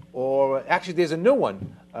 or actually there's a new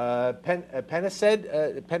one, Penicid,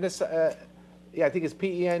 I think it's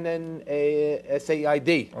PENNSAID.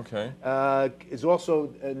 Okay. Is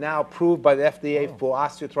also now approved by the FDA for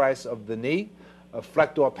osteoarthritis of the knee. A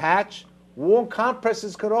Flector patch. Warm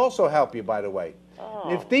compresses could also help you, by the way.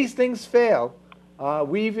 Oh. If these things fail,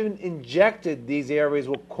 we even injected these areas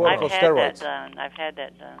with corticosteroids. I've had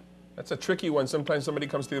that done. That's a tricky one. Sometimes somebody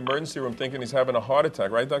comes to the emergency room thinking he's having a heart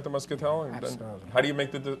attack, right, Dr. Muscatello? Absolutely. How do you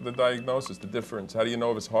make the diagnosis, the difference? How do you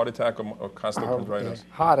know if it's heart attack or costochondritis?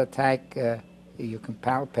 Heart attack, you can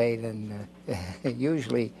palpate, and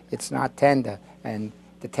usually it's not tender. And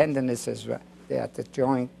the tenderness is at the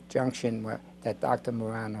joint junction that Dr.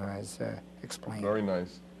 Morano has explained. Very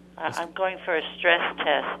nice. I'm going for a stress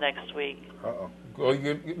test next week. Uh-oh. Well,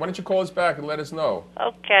 why don't you call us back and let us know?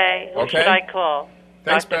 Okay. Who should I call?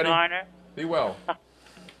 Thanks, Dr. Betty. Garner? Be well.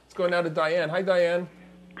 Let's go now to Diane. Hi, Diane.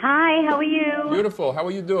 Hi, how are you? Beautiful. How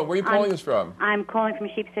are you doing? Where are you calling us from? I'm calling from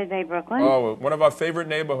Sheepshead Bay, Brooklyn. Oh, one of our favorite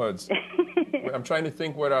neighborhoods. I'm trying to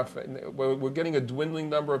think what we're getting a dwindling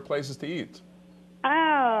number of places to eat.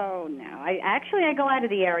 Oh, no. I go out of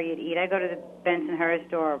the area to eat. I go to the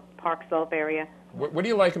Bensonhurst or Park Slope area. What do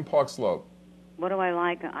you like in Park Slope? What do I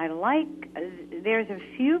like? There's a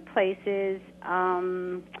few places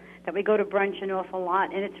that we go to brunch an awful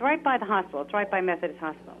lot, and it's right by the hospital. It's right by Methodist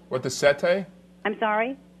Hospital. What, the Sete? I'm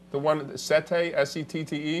sorry? The one, Sete,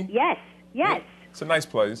 S-E-T-T-E? Yes. Yeah, it's a nice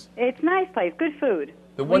place. It's a nice place. Good food.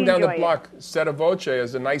 The one down the enjoy it. block, Seta Voce,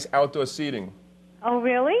 is a nice outdoor seating. Oh,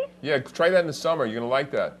 really? Yeah, try that in the summer. You're going to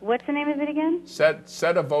like that. What's the name of it again?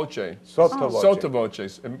 Seta Voce. Sotto voce.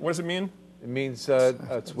 Voce. And what does it mean? It means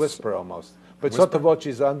it's whisper almost. But sotto voce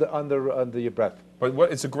is under your breath. But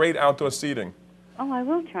it's a great outdoor seating. Oh, I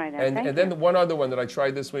will try that. And then the one other one that I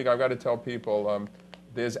tried this week, I've got to tell people,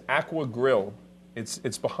 there's Aqua Grill.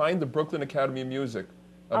 It's behind the Brooklyn Academy of Music.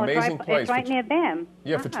 Amazing place. It's right near BAM.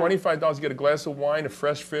 Yeah, for $25 you get a glass of wine, a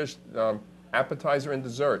fresh fish, appetizer, and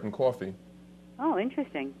dessert, and coffee. Oh,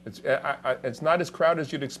 interesting. It's not as crowded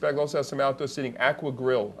as you'd expect. Also has some outdoor seating. Aqua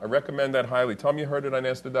Grill. I recommend that highly. Tell me you heard it on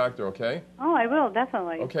Ask the Doctor, okay? Oh, I will,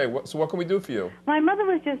 definitely. Okay, so what can we do for you? My mother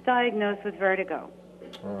was just diagnosed with vertigo.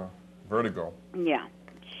 Vertigo. Yeah.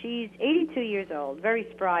 She's 82 years old, very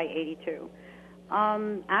spry 82.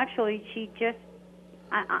 Actually, she just...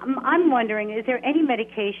 I'm wondering, is there any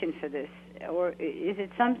medication for this? Or is it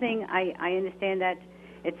something... I understand that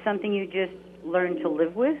it's something you just learn to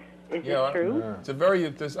live with? Is it true? It's a very...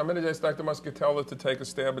 I'm going to ask Dr. Muscatello to take a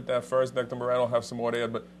stab at that first. Dr. Morano will have some more to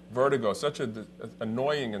add. But vertigo, such an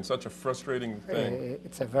annoying and such a frustrating thing.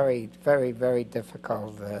 It's a very, very, very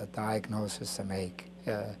difficult diagnosis to make.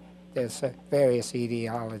 There's various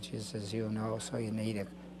etiologies, as you know, so you need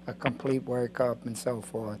a complete workup and so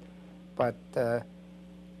forth. But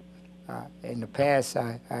in the past,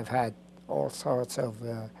 I've had all sorts of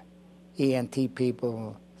ENT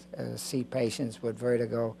people see patients with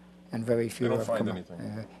vertigo, and very few They don't have find come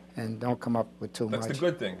anything. and don't come up with too much. That's the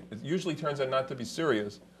good thing. It usually turns out not to be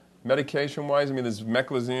serious. Medication-wise, I mean, there's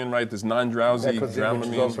meclizine, right? There's non-drowsy, Meclizine, which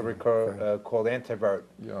is also called antivert.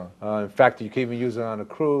 Yeah. In fact, you can even use it on a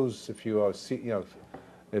cruise if you are,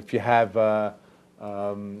 if you have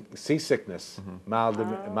seasickness, mal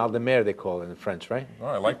de mer they call it in French, right? Oh,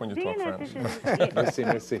 I like when you talk French. Merci.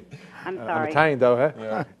 I'm sorry. I'm Italian though,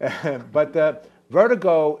 huh? Yeah. But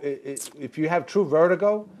vertigo, if you have true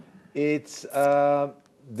vertigo, it's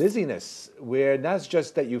dizziness, where not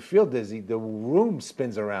just that you feel dizzy, the room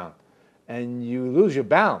spins around, and you lose your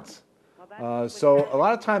balance. So a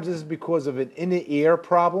lot of times this is because of an inner ear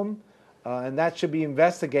problem, and that should be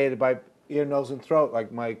investigated by ear, nose, and throat,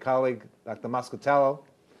 like my colleague, Dr. Moscatello,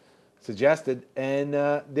 suggested. And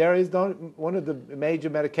there is one of the major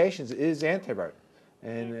medications is antiviral,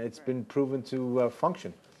 and it's been proven to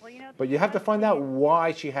function. But you have to find out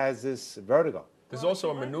why she has this vertigo. There's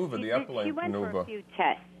also a maneuver, the epiline maneuver. She went for a few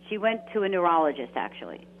tests. She went to a neurologist,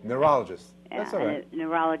 actually. Neurologist. That's all right. A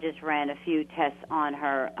neurologist ran a few tests on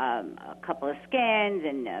her, a couple of scans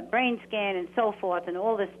and a brain scan and so forth and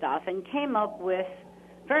all this stuff, and came up with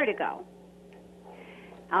vertigo.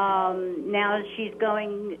 Now she's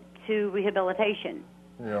going to rehabilitation.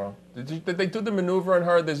 Yeah. Did they do the maneuver on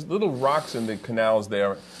her? There's little rocks in the canals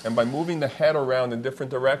there, and by moving the head around in different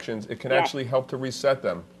directions, it can actually help to reset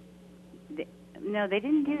them. No, they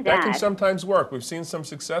didn't do that. That can sometimes work. We've seen some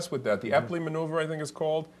success with that. The epiline maneuver, I think it's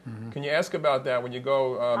called. Can you ask about that when you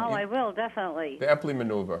go? I will, definitely. The epiline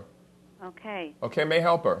maneuver. Okay. Okay, may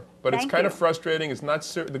help her. But Thank it's kind you. of frustrating. It's not.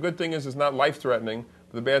 The good thing is it's not life-threatening.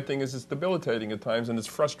 But the bad thing is it's debilitating at times, and it's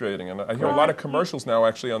frustrating. And I hear a lot of commercials now,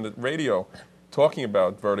 actually, on the radio talking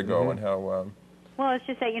about vertigo and how... Well, it's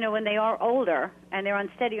just that, when they are older and they're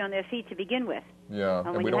unsteady on their feet to begin with. Yeah, and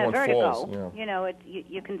and when we you don't have want vertigo, falls. Yeah.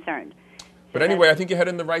 you're concerned. But anyway, I think you're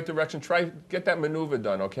heading in the right direction. Get that maneuver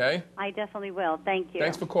done, okay? I definitely will. Thank you.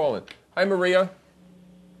 Thanks for calling. Hi, Maria.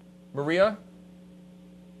 Maria?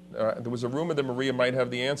 There was a rumor that Maria might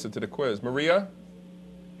have the answer to the quiz. Maria?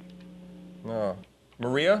 No.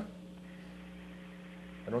 Maria?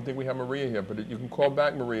 I don't think we have Maria here, but you can call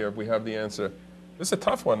back, Maria, if we have the answer. This is a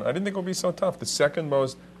tough one. I didn't think it would be so tough. The second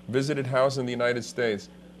most visited house in the United States.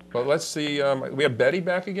 But let's see. We have Betty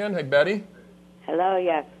back again. Hey, Betty? Hello,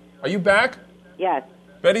 yes. Are you back? Yes.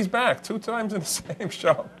 Betty's back 2 times in the same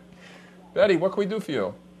show. Betty, what can we do for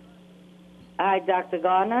you? Hi, Dr.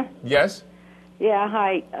 Garner. Yes? Yeah,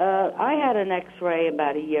 hi. I had an X-ray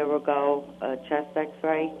about a year ago, a chest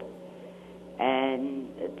X-ray, and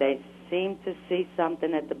they seemed to see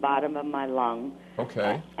something at the bottom of my lung.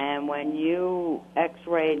 Okay. And when you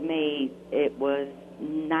X-rayed me, it was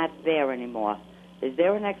not there anymore. Is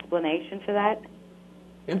there an explanation for that?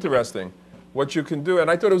 Interesting. What you can do,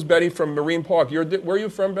 and I thought it was Betty from Marine Park. Where are you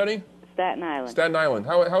from, Betty? Staten Island. Staten Island.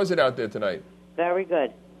 How is it out there tonight? Very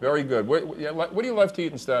good. Very good. What do you love to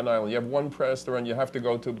eat in Staten Island? You have one restaurant you have to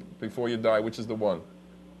go to before you die. Which is the one?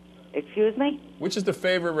 Excuse me? Which is the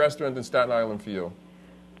favorite restaurant in Staten Island for you?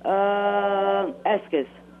 Esca's.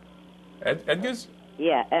 Edgar's?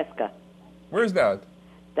 Yeah, Esca. Where's that?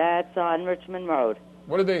 That's on Richmond Road.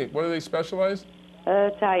 What do they specialize?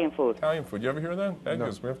 Italian food. Italian food. You ever hear of that?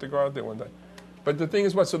 Edgar's. No. We have to go out there one day. But the thing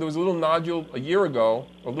is what? So there was a little nodule a year ago,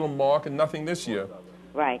 a little mark, and nothing this year.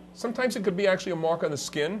 Right. Sometimes it could be actually a mark on the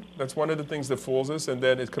skin. That's one of the things that fools us. And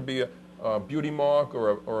then it could be a beauty mark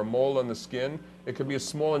or a mole on the skin. It could be a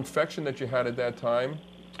small infection that you had at that time.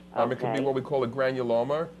 It could be what we call a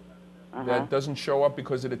granuloma that doesn't show up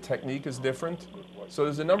because the technique is different. So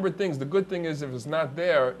there's a number of things. The good thing is if it's not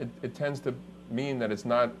there, it tends to mean that it's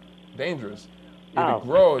not dangerous. If it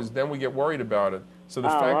grows, then we get worried about it. So the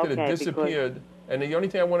fact that it disappeared, and the only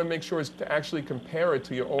thing I want to make sure is to actually compare it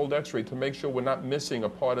to your old X-ray to make sure we're not missing a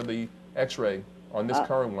part of the X-ray on this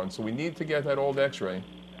current one. So we need to get that old X-ray.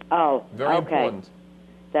 Oh, very important.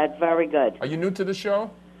 That's very good. Are you new to the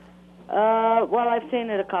show? Well, I've seen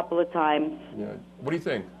it a couple of times. Yeah. What do you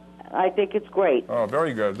think? I think it's great. Oh,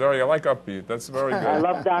 very good. I like upbeat. That's very good. I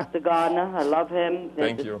love Dr. Gardner. I love him.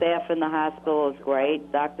 Thank you. The staff in the hospital is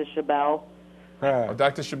great. Dr. Chabelle.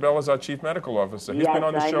 Dr. Chabelle is our chief medical officer. He's yes, been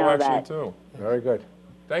on the show actually too. Very good.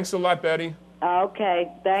 Thanks a lot, Betty.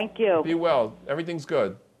 Okay, thank you. Be well. Everything's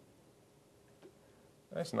good.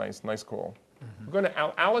 That's nice. Nice call. We're going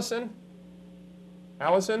to Allison.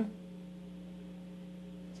 Allison?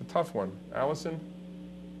 It's a tough one. Allison?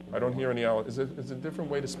 I don't hear any L. Is it a different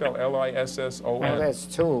way to spell L-I-S-S-O-N? Well, there's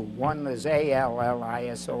two. One is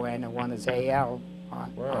A-L-L-I-S-O-N and one is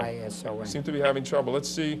A-L-I-S-O-N. Wow. Seem to be having trouble. Let's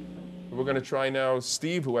see. We're going to try now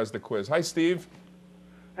Steve, who has the quiz. Hi, Steve.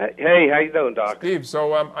 Hey, how you doing, Doc? Steve,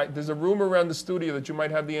 so there's a rumor around the studio that you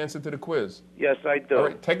might have the answer to the quiz. Yes, I do. All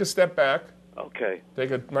right, take a step back. Okay.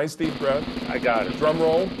 Take a nice deep breath. I got it. Drum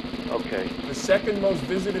roll. Okay. The second most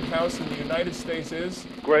visited house in the United States is?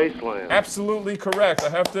 Graceland. Absolutely correct. I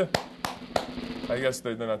have to I guess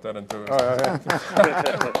they're not that into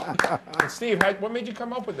it. Steve, what made you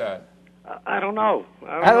come up with that? I don't know.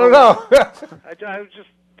 I don't know.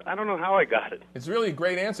 I don't know how I got it. It's really a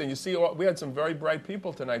great answer. You see, we had some very bright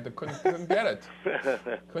people tonight that couldn't get it.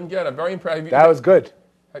 Couldn't get it. Very impressive. That was good.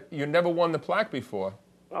 You never won the plaque before.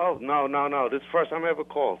 Oh, no. This is the first time I ever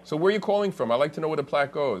called. So where are you calling from? I'd like to know where the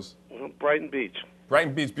plaque goes. Brighton Beach.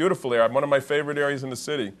 Brighton Beach, beautiful area. One of my favorite areas in the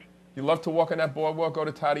city. You love to walk on that boardwalk, go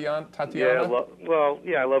to Tatiana?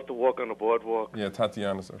 Yeah, I love to walk on the boardwalk. Yeah,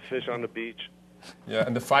 Tatiana. So. Fish on the beach. Yeah,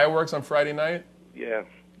 and the fireworks on Friday night? Yeah.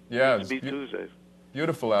 Yeah. It's Tuesdays.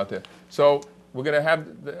 Beautiful out there. So we're going to have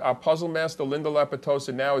our puzzle master, Linda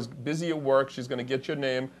Lapatosa, now is busy at work. She's going to get your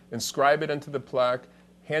name, inscribe it into the plaque,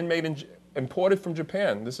 handmade, imported from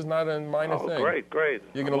Japan. This is not a minor thing. Oh, great.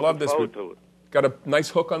 You're going to love this. To it. Got a nice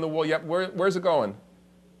hook on the wall. Yeah, where's it going?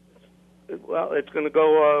 Well, it's going to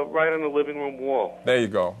go right on the living room wall. There you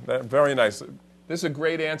go. Very nice. This is a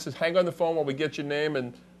great answer. Hang on the phone while we get your name,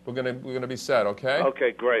 and we're gonna be set. Okay.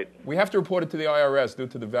 Okay, great. We have to report it to the IRS due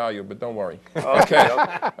to the value, but don't worry. Okay.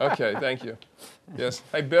 Okay. Thank you. Yes.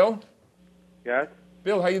 Hey, Bill. Yes.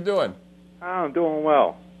 Bill, how you doing? I'm doing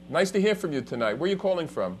well. Nice to hear from you tonight. Where are you calling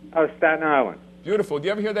from? Staten Island. Beautiful. Do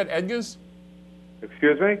you ever hear that Edgar's?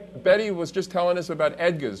 Excuse me? Betty was just telling us about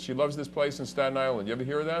Edgar's. She loves this place in Staten Island. You ever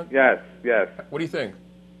hear of that? Yes. What do you think?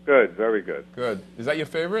 Good, very good. Good. Is that your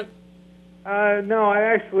favorite? No, I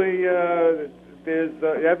actually, you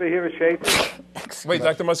ever hear of Schaefer's? Wait,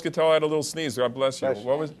 Dr. Muscatello had a little sneeze. God bless you.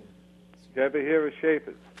 What was? You ever hear of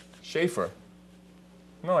Schaefer's? Schaefer?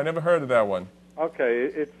 No, I never heard of that one.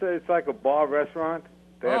 Okay, it's like a bar restaurant.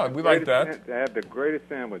 We like that. They have the greatest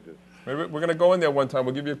sandwiches. Maybe we're going to go in there one time.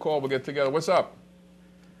 We'll give you a call. We'll get together. What's up?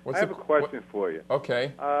 I have a question for you.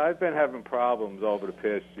 Okay. I've been having problems over the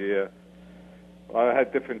past year. I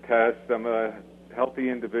had different tests. I'm a healthy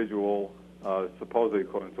individual, supposedly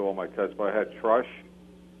according to all my tests, but I had thrush.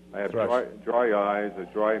 I have dry eyes, a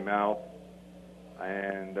dry mouth,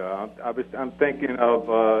 and I'm thinking of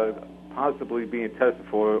possibly being tested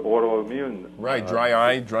for autoimmune. Right, dry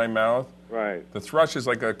eye, dry mouth. Right. The thrush is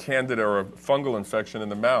like a candida or a fungal infection in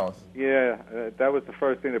the mouth. Yeah, that was the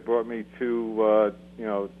first thing that brought me to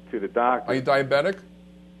the doctor. Are you diabetic?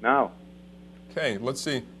 No. Okay, let's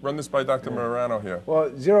see. Run this by Dr. Morano here. Well,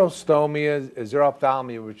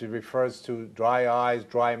 xerophthalmia, which refers to dry eyes,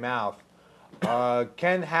 dry mouth,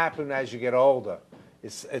 can happen as you get older.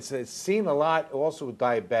 It's seen a lot also with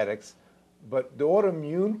diabetics, but the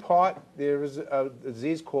autoimmune part, there is a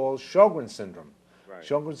disease called Sjogren's syndrome. Right.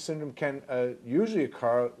 Sjogren's syndrome can usually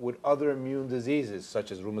occur with other immune diseases,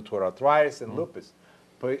 such as rheumatoid arthritis and lupus.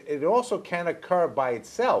 But it also can occur by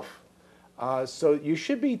itself. So you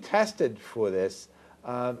should be tested for this.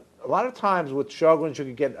 A lot of times with Sjogren's, you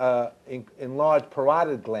can get enlarged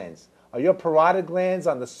parotid glands. Are your parotid glands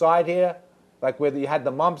on the side here, like where you had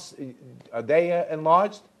the mumps, are they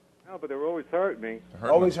enlarged? No, but they're always hurting me.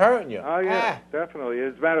 Always hurting you? Oh, yeah, definitely.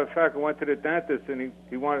 As a matter of fact, I went to the dentist, and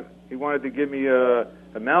he wanted to give me a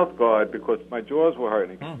mouth guard because my jaws were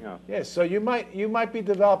hurting. You know. Yeah, so you might be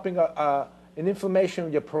developing an inflammation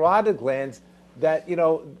of your parotid glands that,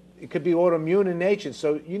 it could be autoimmune in nature.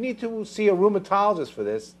 So you need to see a rheumatologist for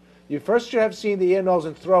this. You first should have seen the ear, nose,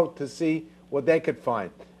 and throat to see what they could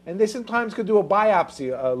find. And they sometimes could do a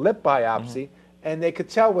biopsy, a lip biopsy, and they could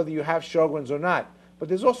tell whether you have Sjogren's or not. But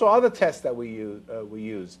there's also other tests that we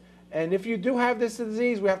use. And if you do have this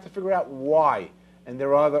disease, we have to figure out why. And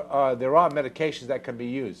there are medications that can be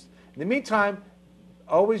used. In the meantime,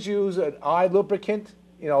 always use an eye lubricant,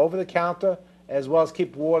 over the counter, as well as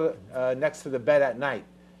keep water next to the bed at night.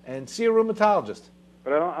 And see a rheumatologist.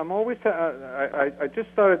 But I'm always. I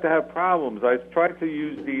just started to have problems. I tried to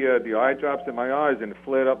use the eye drops in my eyes, and it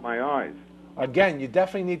flared up my eyes. Again, you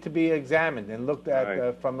definitely need to be examined and looked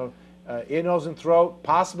at from a ear, nose, and throat,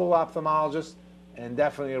 possible ophthalmologist, and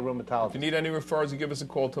definitely a rheumatologist. If you need any referrals, you give us a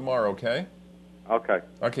call tomorrow, okay? Okay.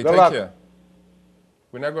 Okay, Good take luck. care.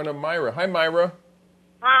 We're now going to Myra. Hi, Myra.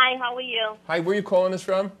 Hi, how are you? Hi, where are you calling us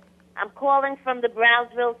from? I'm calling from the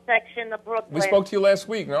Brownsville section of Brooklyn. We spoke to you last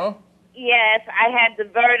week, no? Yes, I had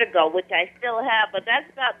the vertigo, which I still have, but that's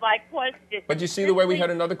not my question. But you see the way we had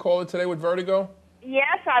another caller today with vertigo?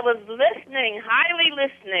 Yes, I was listening, highly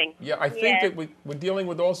listening. Yeah, I think that we're dealing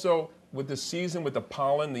with also with the season, with the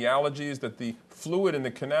pollen, the allergies, that the fluid in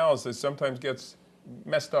the canals that sometimes gets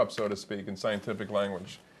messed up, so to speak, in scientific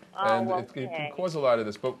language. And it can cause a lot of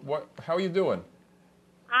this. But how are you doing?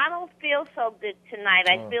 I don't feel so good tonight.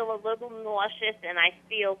 I feel a little nauseous, and I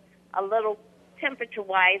feel a little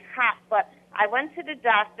temperature-wise hot. But I went to the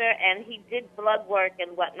doctor, and he did blood work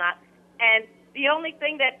and whatnot. And the only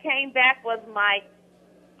thing that came back was my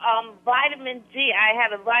vitamin D. I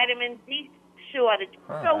had a vitamin D shortage.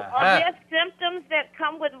 So are there symptoms that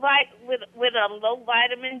come with low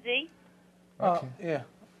vitamin D? Yeah.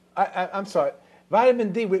 I'm sorry.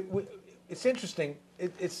 Vitamin D, it's interesting.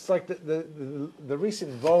 It's like the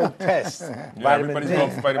recent Vogue test. Vitamin D.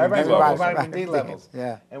 Everybody's going for vitamin D levels.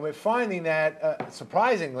 Yeah. And we're finding that,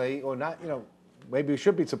 surprisingly, or not, maybe we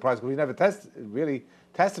should be surprised because we never really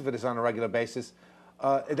tested for this on a regular basis,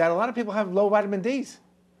 that a lot of people have low vitamin Ds.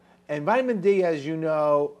 And vitamin D, as you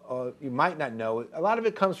know, or you might not know, a lot of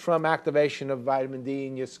it comes from activation of vitamin D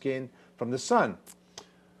in your skin from the sun.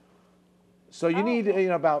 So you need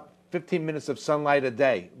about 15 minutes of sunlight a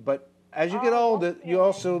day. But as you get older, you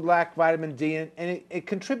also lack vitamin D, and it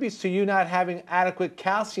contributes to you not having adequate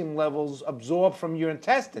calcium levels absorbed from your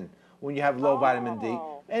intestine when you have low vitamin D,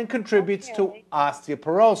 and contributes to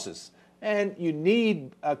osteoporosis. And you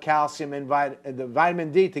need calcium and the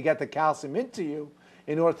vitamin D to get the calcium into you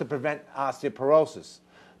in order to prevent osteoporosis.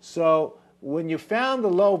 So when you found the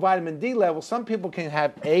low vitamin D level, some people can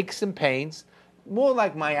have aches and pains, more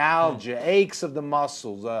like myalgia, aches of the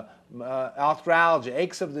muscles, arthralgia,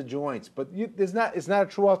 aches of the joints. But it's not a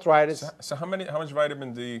true arthritis. So how much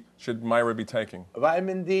vitamin D should Myra be taking?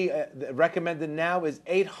 Vitamin D recommended now is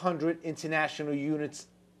 800 international units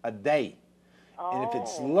a day. And if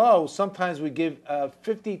it's low, sometimes we give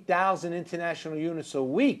 50,000 international units a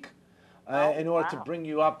week in order to bring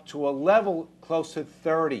you up to a level close to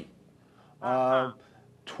 30.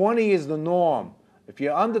 20 is the norm. If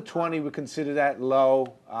you're under 20, we consider that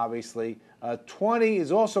low, obviously. 20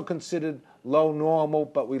 is also considered low normal,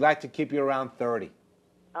 but we like to keep you around 30.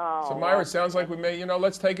 So Myra, it sounds like we may,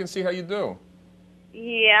 let's take and see how you do.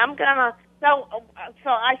 Yeah, I'm gonna. So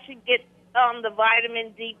I should get the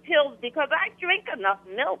vitamin D pills because I drink enough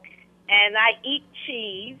milk and I eat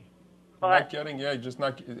cheese. But not getting, just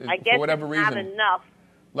not, I guess for whatever it's reason. not enough.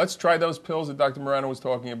 Let's try those pills that Dr. Morano was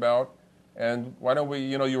talking about. And why don't we,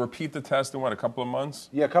 you repeat the test in, a couple of months?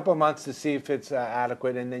 Yeah, a couple of months to see if it's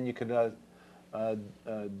adequate, and then you could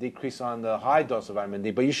decrease on the high dose of vitamin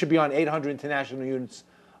D. But you should be on 800 international units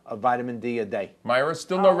of vitamin D a day. Myra,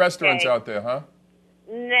 still no restaurants out there, huh?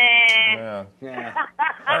 Nah. Yeah.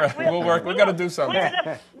 All right, we'll work. We've got to do something.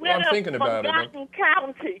 I'm thinking about it.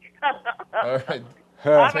 County. All right.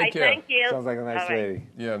 All Take right, care. thank you. Sounds like a nice lady.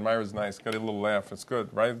 Yeah, Myra's nice. Got a little laugh. It's good,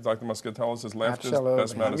 right? Dr. Muscatello says laughter is the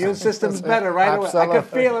best medicine. Immune system's better, right? Absolutely. I can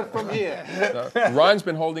feel it from here. Ron's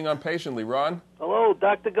been holding on patiently. Ron? Hello,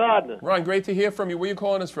 Dr. Gardner. Ron, great to hear from you. Where are you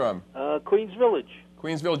calling us from? Queens Village.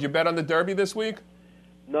 Queens Village. You bet on the Derby this week?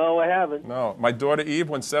 No, I haven't. No. My daughter Eve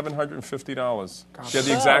won $750. She had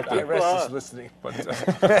the exact. The rest is listening. But,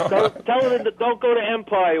 tell her to don't go to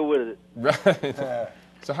Empire with it. Right.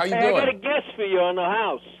 So how you doing? I got a guess for you on the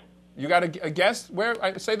house. You got a guess? Where?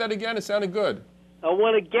 Say that again. It sounded good. I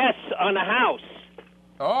want a guess on a house.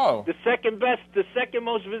 Oh. The second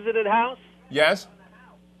most visited house? Yes.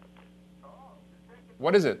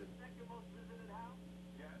 What is it?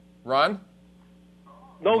 Ron?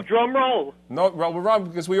 No drum roll. No, well, we're wrong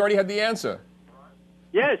because we already had the answer.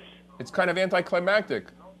 Yes. It's kind of anticlimactic.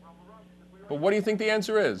 But what do you think the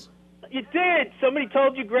answer is? You did. Somebody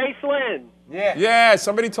told you Graceland. Yeah. Yeah,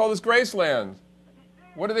 somebody told us Graceland.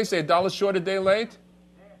 What did they say, $1 short, a day late?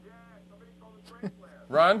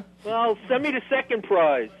 Ron? Well, send me the second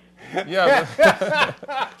prize. Yeah.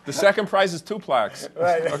 The second prize is 2 plaques.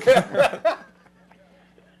 Right. Okay.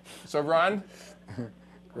 So, Ron?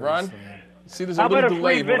 See, there's a little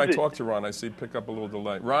delay when I talk to Ron. I see pick up a little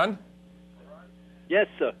delay. Ron? Yes,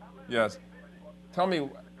 sir. Yes. Tell me,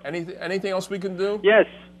 anything else we can do? Yes.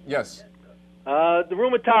 Yes. The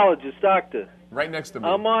rheumatologist, doctor. Right next to me.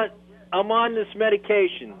 I'm on this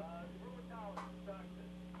medication.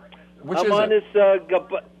 Which I'm is on it? this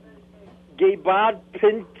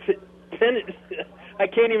gabapentin. I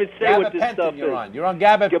can't even say what this stuff you're is. on. You're on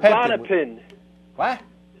gabapentin. Gabapentin. What?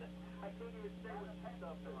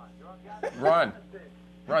 Ron,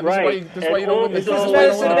 Right. this is why you don't win the This is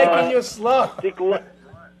medicine making you slow.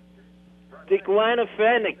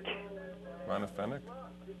 Diclofenac. Monofenic?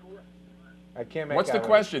 I can't make What's the out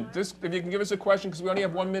question? If you can give us a question, because we only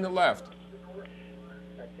have 1 minute left.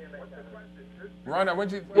 Ron, I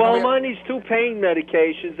want you. Well, I'm on these 2 pain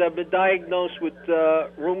medications. I've been diagnosed with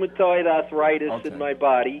rheumatoid arthritis in my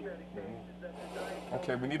body.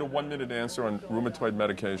 Okay, we need a 1 minute answer on rheumatoid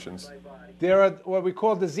medications. There are what we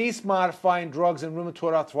call disease-modifying drugs in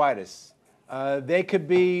rheumatoid arthritis. They could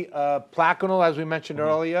be Plaquenil, as we mentioned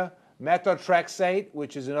earlier, methotrexate,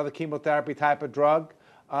 which is another chemotherapy type of drug.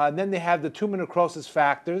 And then they have the tumor necrosis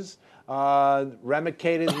factors.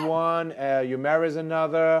 Remicade is one, Humira is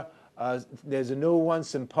another, There's a new one,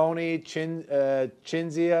 Simponi,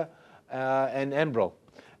 Chinzia, and Enbrel.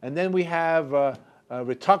 And then we have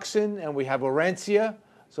Rituxan, and we have Orencia.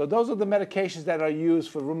 So those are the medications that are used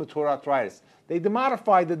for rheumatoid arthritis. They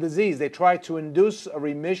demodify the disease. They try to induce a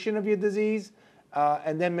remission of your disease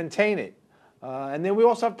and then maintain it. And then we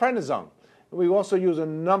also have prednisone. We also use a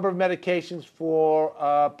number of medications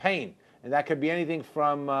for pain. And that could be anything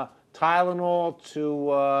from Tylenol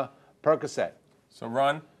to Percocet. So,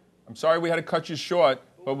 Ron, I'm sorry we had to cut you short,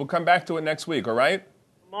 but we'll come back to it next week, all right?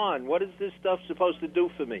 Come on, what is this stuff supposed to do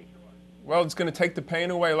for me? Well, it's going to take the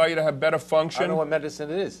pain away, allow you to have better function. I don't know what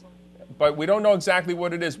medicine it is. But we don't know exactly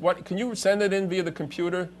what it is. Can you send it in via the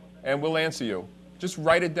computer, and we'll answer you? Just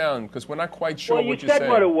write it down, because we're not quite sure what you're saying.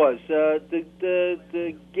 Well, you said what it was.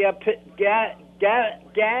 The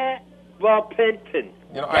gabapentin.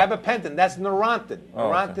 Gabapentin, that's Neurontin.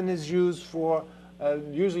 Neurontin is used for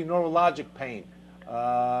usually neurologic pain.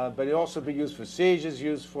 But it also be used for seizures,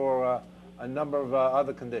 used for a number of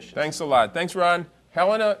other conditions. Thanks a lot. Thanks, Ron.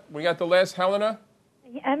 Helena, we got the last Helena.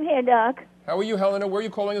 I'm here, Doc. How are you, Helena? Where are you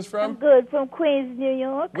calling us from? I'm good, from Queens, New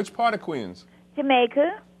York. Which part of Queens?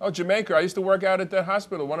 Jamaica. Oh, Jamaica. I used to work out at that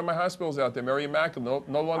hospital, one of my hospitals out there, Mary Immaculate,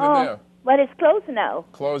 no longer there. But it's closed now.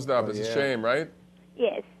 Closed up. It's a shame, right?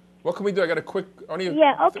 Yes. What can we do? I got a quick...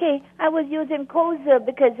 okay. I was using Koza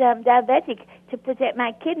because I'm diabetic to protect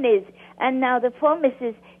my kidneys. And now the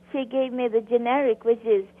pharmacist, she gave me the generic, which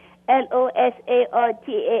is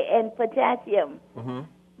Losartan potassium. Mm-hmm.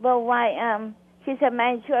 But why, she said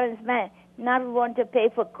my insurance man not want to pay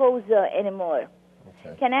for Koza anymore.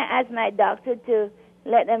 Okay. Can I ask my doctor to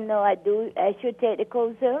let them know I should take the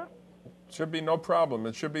Koza? Should be no problem.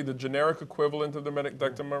 It should be the generic equivalent of the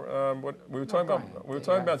Dr. What we were talking about. We were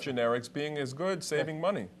talking about generics being as good, saving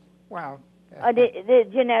money. Wow. The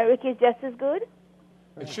generic is just as good?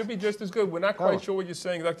 It should be just as good. We're not quite sure what you're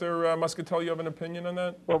saying. Dr. Muscatelli, you have an opinion on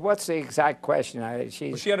that? Well, what's the exact question?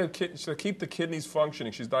 She had to keep the kidneys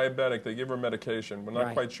functioning. She's diabetic. They give her medication. We're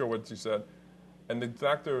not quite sure what she said. And the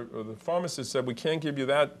doctor or the pharmacist said, we can't give you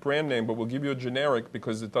that brand name, but we'll give you a generic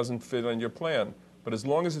because it doesn't fit on your plan. But as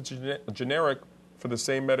long as it's generic for the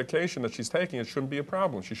same medication that she's taking, it shouldn't be a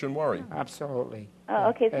problem. She shouldn't worry. Absolutely. Oh,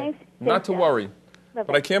 okay, thanks. Not to worry. Bye-bye.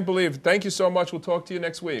 But I can't believe, thank you so much. We'll talk to you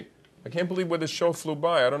next week. I can't believe where this show flew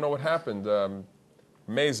by. I don't know what happened.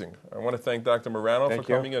 Amazing. I want to thank Dr. Morano for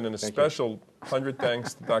coming in, and a special 100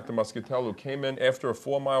 thanks to Dr. Muscatelli, who came in after a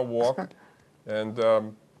 4-mile walk. And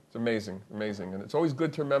it's amazing, amazing. And it's always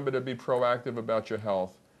good to remember to be proactive about your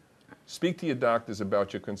health. Speak to your doctors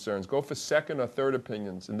about your concerns. Go for second or third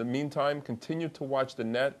opinions. In the meantime, continue to watch the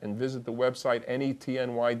net and visit the website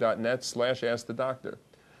netny.net/askthedoctor.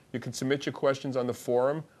 You can submit your questions on the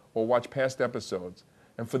forum or watch past episodes.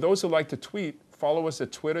 And for those who like to tweet, follow us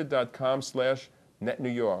at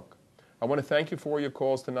twitter.com/netnewyork. I want to thank you for all your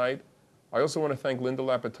calls tonight. I also want to thank Linda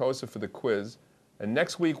Lapitosa for the quiz. And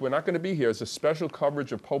next week, we're not going to be here. It's a special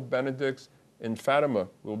coverage of Pope Benedict in Fatima.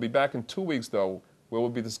 We'll be back in 2 weeks, though, where we'll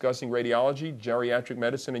be discussing radiology, geriatric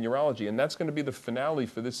medicine, and urology. And that's going to be the finale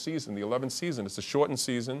for this season, the 11th season. It's a shortened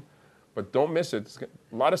season, but don't miss it. It's a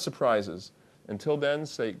lot of surprises. Until then,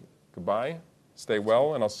 say goodbye, stay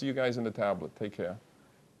well, and I'll see you guys in the tablet. Take care.